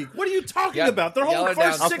 every week. What are you talking Y'all- about? Their whole y'all are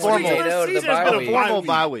first down 6 weeks of 48-0 the to season the has bye been a week. Formal bye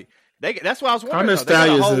bye week. week. That's what I was wondering. Connor though. They got a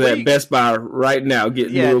Stallions whole is at week. Best Buy right now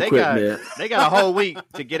getting new equipment. They got a whole week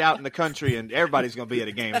to get out in the country, and everybody's going to be at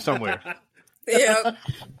a game somewhere. Yep.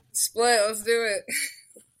 Split. Let's do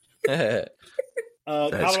it.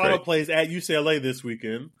 Colorado great. plays at UCLA this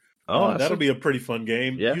weekend. Oh, That'll be a pretty fun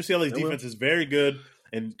game. Yeah, UCLA's it will. defense is very good,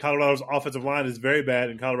 and Colorado's offensive line is very bad,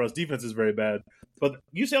 and Colorado's defense is very bad. But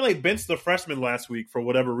UCLA benched the freshman last week for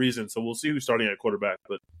whatever reason, so we'll see who's starting at quarterback.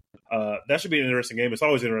 But that should be an interesting game. It's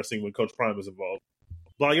always interesting when Coach Prime is involved.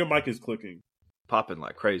 Blah, your mic is clicking. popping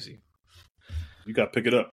like crazy. You got to pick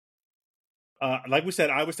it up. Like we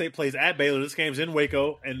said, Iowa State plays at Baylor. This game's in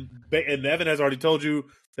Waco, and Evan has already told you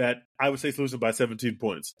that Iowa State's losing by 17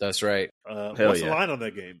 points. That's right. What's yeah. the line on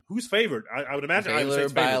that game? Who's favored? I would imagine Iowa Baylor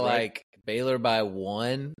State's by favored, right? Baylor by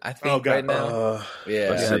 1, I think. Oh, God. Right now.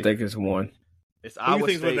 Yeah, I think it's 1. It's Who do you Iowa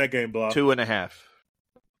think's winning that State game, Blah? 2.5. Iowa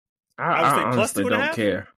I State plus honestly 2.5? don't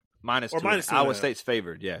care. Minus Or 2. minus 2.5. Iowa State's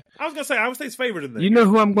favored, yeah. I was going to say Iowa State's favored in that. You know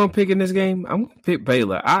who I'm going to pick in this game? I'm going to pick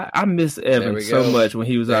Baylor. I miss Evan we so go. much when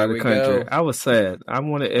he was out of the There we country. go. I was sad. I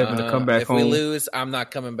wanted Evan to come back if home. we lose, I'm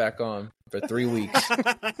not coming back on for 3 weeks.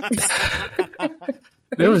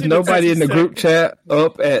 There was nobody in the group chat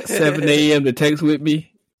up at 7 a.m. to text with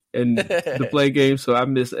me and to play games, so I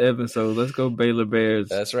miss Evan. So let's go Baylor Bears.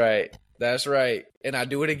 That's right. That's right. And I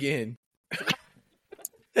do it again.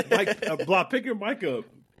 Mike, Blah, pick your mic up.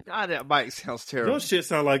 God, that mic sounds terrible. Your shit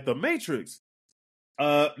sound like the Matrix.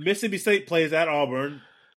 Mississippi State plays at Auburn.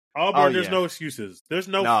 Auburn, there's no excuses. There's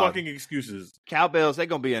no fucking excuses. Cowbells, they're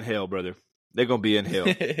going to be in hell, brother. They're going to be in hell.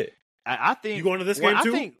 I think You going to this game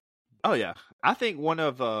too? I think one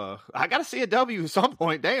of I got to see a W at some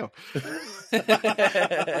point. Damn.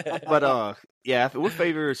 But yeah, we're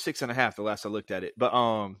favored 6.5 the last I looked at it. But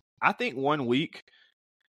I think 1 week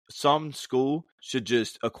some school should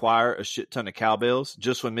just acquire a shit ton of cowbells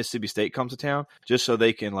just when Mississippi State comes to town, just so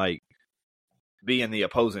they can like be in the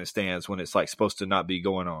opposing stands when it's like supposed to not be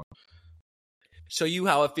going on. Show you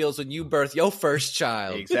how it feels when you birth your first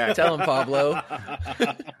child. Exactly. Tell him, Pablo.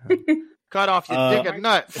 Cut off your dick and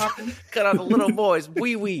nuts. Cut out the little boys,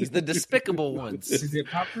 wee-wees, the despicable ones. Is it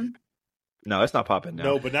popping? No, it's not popping now.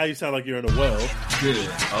 No, but now you sound like you're in a well. Good.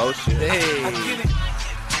 Oh shit. Hey.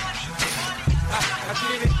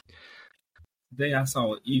 Today I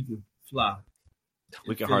saw an eagle fly.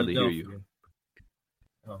 We can hardly hear you.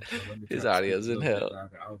 His audio's in hell.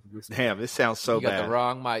 Damn, this sounds so You got bad. the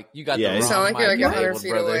wrong mic. You got Yeah, the You wrong sound like mic. you're like 100 enabled, feet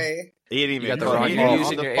brother. away. He ain't You even got the know. wrong. He You're on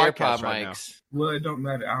using the your podcast AirPod right now. mics. Well, it don't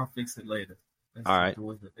matter. I'll fix it later. All right.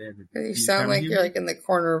 You sound like you're like in the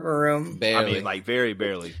corner of a room. Barely. I mean, like very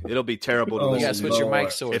barely. It'll be terrible to Oh, you listen gotta to switch your Lord.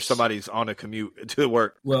 mic source. if somebody's on a commute to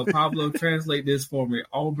work. Well, Pablo, translate this for me.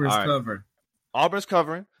 Auburn's All right. covering. Auburn's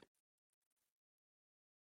covering.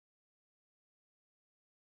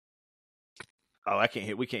 Oh, I can't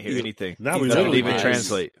hear. We can't hear anything. Now He we doesn't really even nice.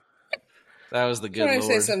 translate. That was the I'm good trying to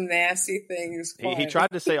say Lord. some nasty things. He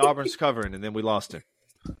tried to say Auburn's covering, and then we lost him.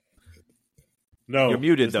 No, You're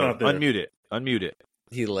muted it's though. not there. Unmute it. Unmute it.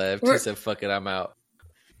 He left. We're- He said, "Fuck it, I'm out."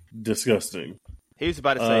 Disgusting. He was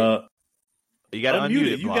about to say, "You got to unmute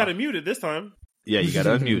it." You got to mute it this time. Yeah, you got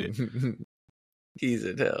to unmute it. He's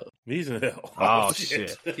in hell. He's in hell. Oh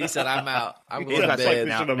shit! He said, "I'm out. I'm He's going to about to like say, bed." we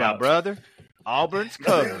now, should have now, out. brother, Auburn's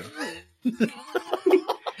covering.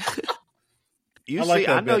 You I like see,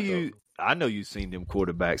 that I know bet, you. I know you've seen them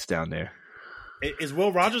quarterbacks down there. Is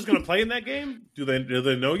Will Rogers going to play in that game? Do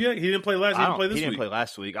they know yet? He didn't play last. He didn't play this He didn't week. play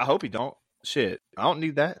last week. I hope he don't. Shit, I don't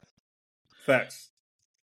need that. Facts.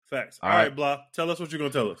 All All right. right, Blah. Tell us what you're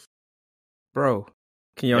going to tell us. Bro,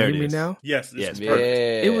 can y'all There hear it me is. now? Yes. This Yes, is Yeah.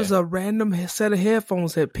 perfect. It was a random set of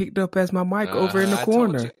headphones that picked up as my mic over in the I told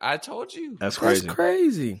corner. you. I told you. That's That's crazy.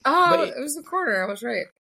 crazy. Oh, But- it was the corner. I was right.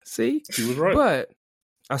 see? He was right. But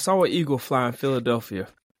I saw an eagle fly in Philadelphia.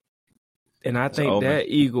 And I think omen. that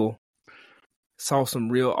eagle saw some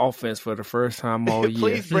real offense for the first time all year.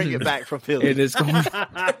 Please bring it back from Philly. And it's going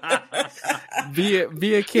to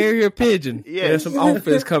be a carrier pigeon. Yes. There's some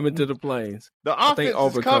offense coming to the plains. The I think offense is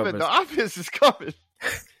Auburn coming. covers. The offense is coming.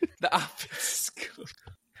 The offense.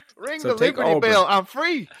 Ring So the take Liberty Auburn. Bell. I'm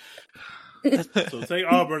free. So take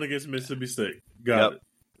Auburn against Mississippi State. Got it.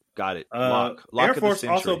 Got it. Lock Lock Air of the Force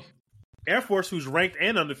century. Air Force, who's ranked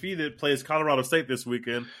and undefeated, plays Colorado State this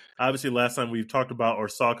weekend. Obviously, last time we talked about or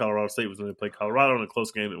saw Colorado State was when they played Colorado in a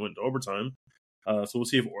close game that went to overtime. So we'll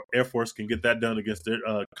see if Air Force can get that done against their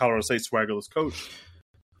Colorado State swaggerless coach.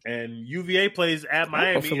 And UVA plays at Miami.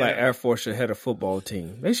 I don't feel like Air Force should have a football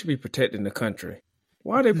team. They should be protecting the country.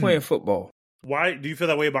 Why are they playing football? Why do you feel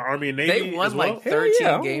that way about Army and Navy? They won as well? like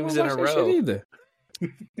 13 games in a row. Either.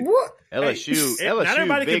 What? LSU, not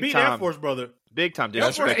everybody can big beat time, Air Force, brother. big time Air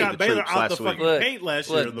Force disrespecting got the Baylor troops out last the week. fucking paint last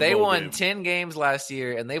year. In the They bowl won game. 10 games last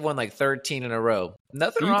year, and they won like 13 in a row.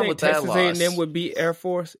 Nothing Do you wrong think with Texas that loss. A&M would beat Air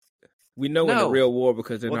Force? We know in the No. real war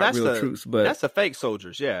because they're not real troops. But that's the fake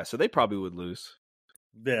soldiers, yeah. So they probably would lose.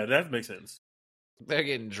 Yeah, that makes sense. They're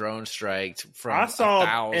getting drone striked from I saw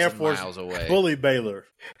 1,000 Air Force miles away. bully Baylor.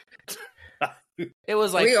 It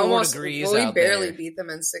was like we 4 almost degrees we out barely there. beat them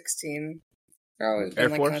in 16. They're always Air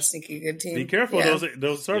been like Force? kind of sneaky good team. Be careful, Yeah.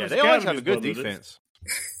 those service Yeah, they always have academies, a good brother. defense.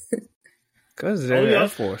 because they're yeah. Air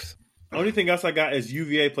Force. Only thing else I got is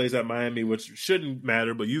UVA plays at Miami, which shouldn't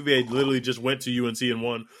matter, but UVA literally just went to UNC and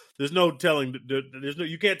won. There's no telling.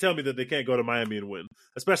 You can't tell me that they can't go to Miami and win,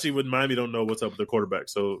 especially when Miami don't know what's up with their quarterback.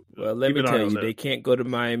 So, Well, let keep me an eye tell on you, that. they can't go to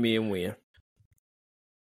Miami and win.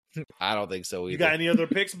 I don't think so either. You got any other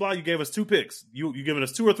picks, Blah? You gave us 2 picks. You giving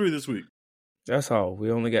us 2 or 3 this week? That's all.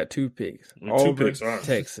 We only got 2 picks. 2 Auburn, picks, all right.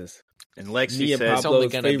 Texas. And Me Lexi and says It's only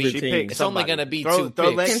Pablo's gonna be- favorite she team. picked It's only somebody. gonna be throw 2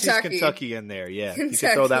 Throw picks. Lexi's Kentucky. Kentucky in there. Yeah, you Kentucky.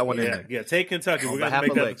 can throw that one in Yeah, there. yeah. Take Kentucky. On We're gonna behalf make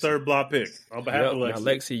of that the Lexi. third block pick on behalf Yep. of Now, Lexi.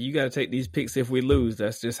 Lexi, you got to take these picks if we lose.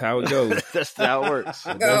 That's just how it goes. That's how it works.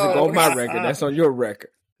 It doesn't go on my Oh. record. That's on your record.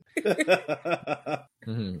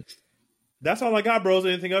 Mhm. That's all I got, bros.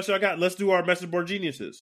 Anything else y'all got? Let's do our message board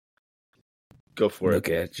geniuses. Go for Look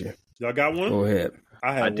it. at you. Y'all got one? Go ahead.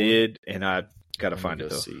 I had I one. did, and I gotta Let me find go it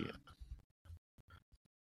though. see.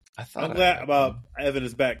 I thought I'm I glad had about one. Evan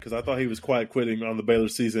is back because I thought he was quiet quitting on the Baylor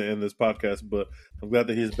season in this podcast, but I'm glad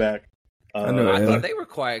that he's back. I know, I Evan. thought they were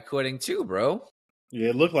quiet quitting too, bro. Yeah,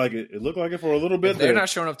 it looked like it. It looked like it for a little bit If they're there. not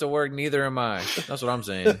showing up to work, neither am I. That's what I'm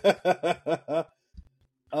saying.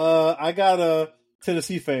 I got a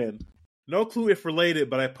Tennessee fan. No clue if related,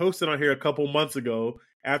 but I posted on here a couple months ago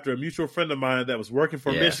after a mutual friend of mine that was working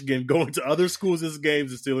for Yeah. Michigan going to other schools'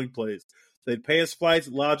 games and stealing plays. They'd pay us flights,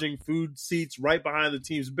 lodging, food, seats right behind the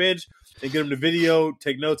team's bench, and get them to video,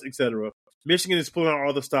 take notes, etc. Michigan is pulling out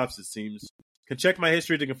all the stops, it seems. Can check my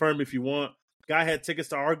history to confirm if you want. Guy had tickets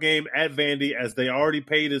to our game at Vandy as they already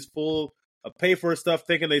paid his full pay for his stuff,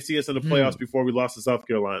 thinking they see us in the playoffs before we lost to South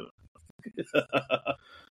Carolina.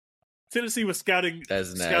 Tennessee was scouting.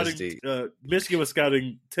 That's nasty. Michigan was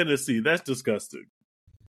scouting Tennessee. That's disgusting.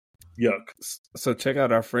 Yuck. So check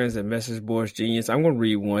out our friends at Message Boards Genius. I'm going to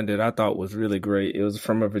read one that I thought was really great. It was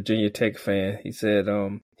from a Virginia Tech fan. He said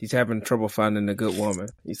he's having trouble finding a good woman.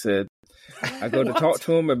 He said, I go to talk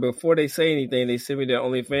to them, and before they say anything, they send me their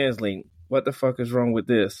OnlyFans link. What the fuck is wrong with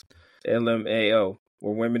this? LMAO.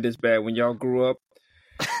 Were women this bad when y'all grew up?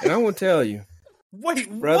 And I want to tell you. Wait,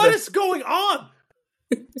 Brother. what is going on?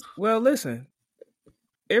 Well, listen.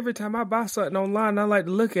 Every time I buy something online, I like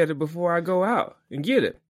to look at it before I go out and get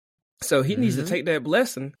it. So he needs to take that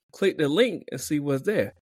blessing, click the link, and see what's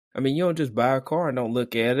there. I mean, you don't just buy a car and don't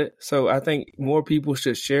look at it. So I think more people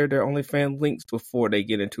should share their OnlyFans links before they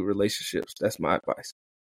get into relationships. That's my advice.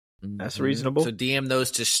 That's reasonable. So DM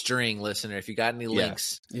those to String, listener. If you got any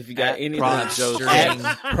links, If you got any Prop links, Joe at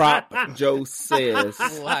String. Prop Joe says,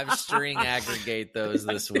 we'll have String aggregate those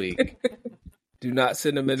this week. do not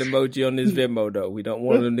send them an emoji on this Venmo, though. We don't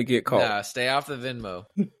want them to get caught. Nah, stay off the Venmo.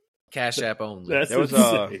 Cash App only. That's There was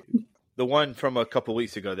insane. the one from a couple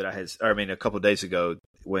weeks ago that a couple days ago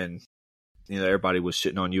when everybody was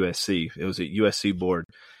shitting on USC. It was a USC board.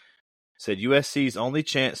 Said USC's only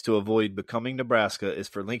chance to avoid becoming Nebraska is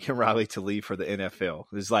for Lincoln Riley to leave for the NFL.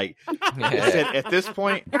 It's like it said, at this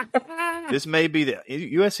point, this may be the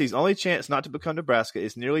USC's only chance not to become Nebraska.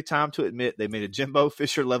 It's nearly time to admit they made a Jimbo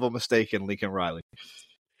Fisher level mistake in Lincoln Riley.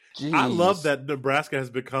 I love that Nebraska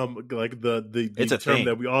has become like the It's a term thing.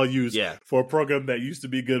 that we all use Yeah. for a program that used to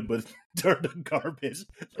be good but turned to garbage.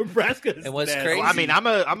 Nebraska is And what's nasty. crazy- I mean, I'm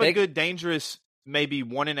a They- good dangerous maybe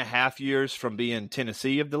 1.5 years from being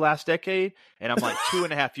Tennessee of the last decade, and I'm like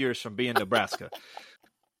 2.5 years from being Nebraska.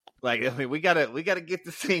 Like, I mean, we gotta get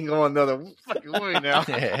this thing going another fucking way now.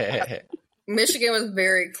 Michigan was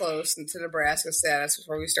very close to Nebraska status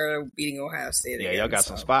before we started beating Ohio State. Yeah, again, y'all got so.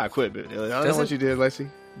 some spy equipment. I don't know Doesn't- what you did, Lexi.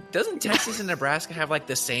 Doesn't Texas and Nebraska have like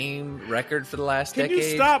the same record for the last Can decade?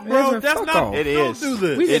 you stop, bro? Evan, That's fuck not. off. It Don't is. do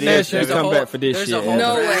this. We It didn't ask is. you to There's a come whole- back for this there's shit. a whole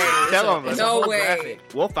No Evan. way. Tell 'em, There's a no whole way. graphic.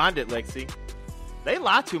 We'll find it, Lexi. They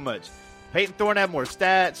lie too much. Peyton Thorne had more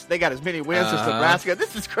stats. They got as many wins as Nebraska.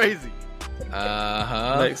 This is crazy.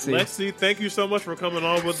 Lexi, thank you so much for coming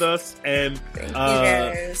on with us. And Thank you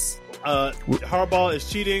guys. Harbaugh is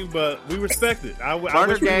cheating, but we respect it. I wish we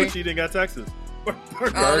were gang. cheating at Texas.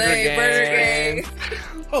 Burger Gang.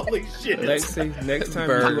 Holy shit. Lexi, next time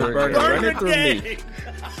you do a Burger burger, run it through Gang. me.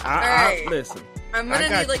 Alright. Listen. I'm I gonna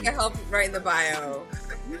got need you. a help writing the bio.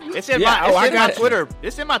 It's in Yeah, I my got you. Twitter.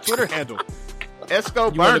 It's in my Twitter handle. Esco You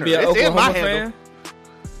want Burner. to be an It's in my Oklahoma handle. fan?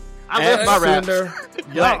 I left my raps. Sooner,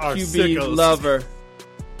 Black are QB sickos. lover.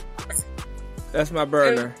 That's my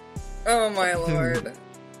burner. Oh my lord.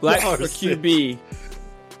 Black Y'all for are sick. QB.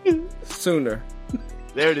 Sooner.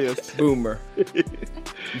 There it is. Boomer.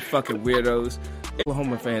 You fucking weirdos.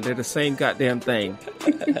 Oklahoma fan, they're the same goddamn thing.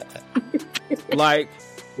 Like,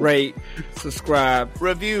 rate, subscribe,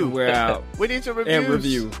 Review. and we're out. We need some reviews. And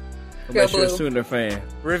review. Go Unless you're a Blue. Sooner fan.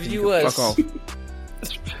 Review You can us. Fuck off.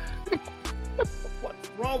 What's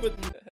wrong with you?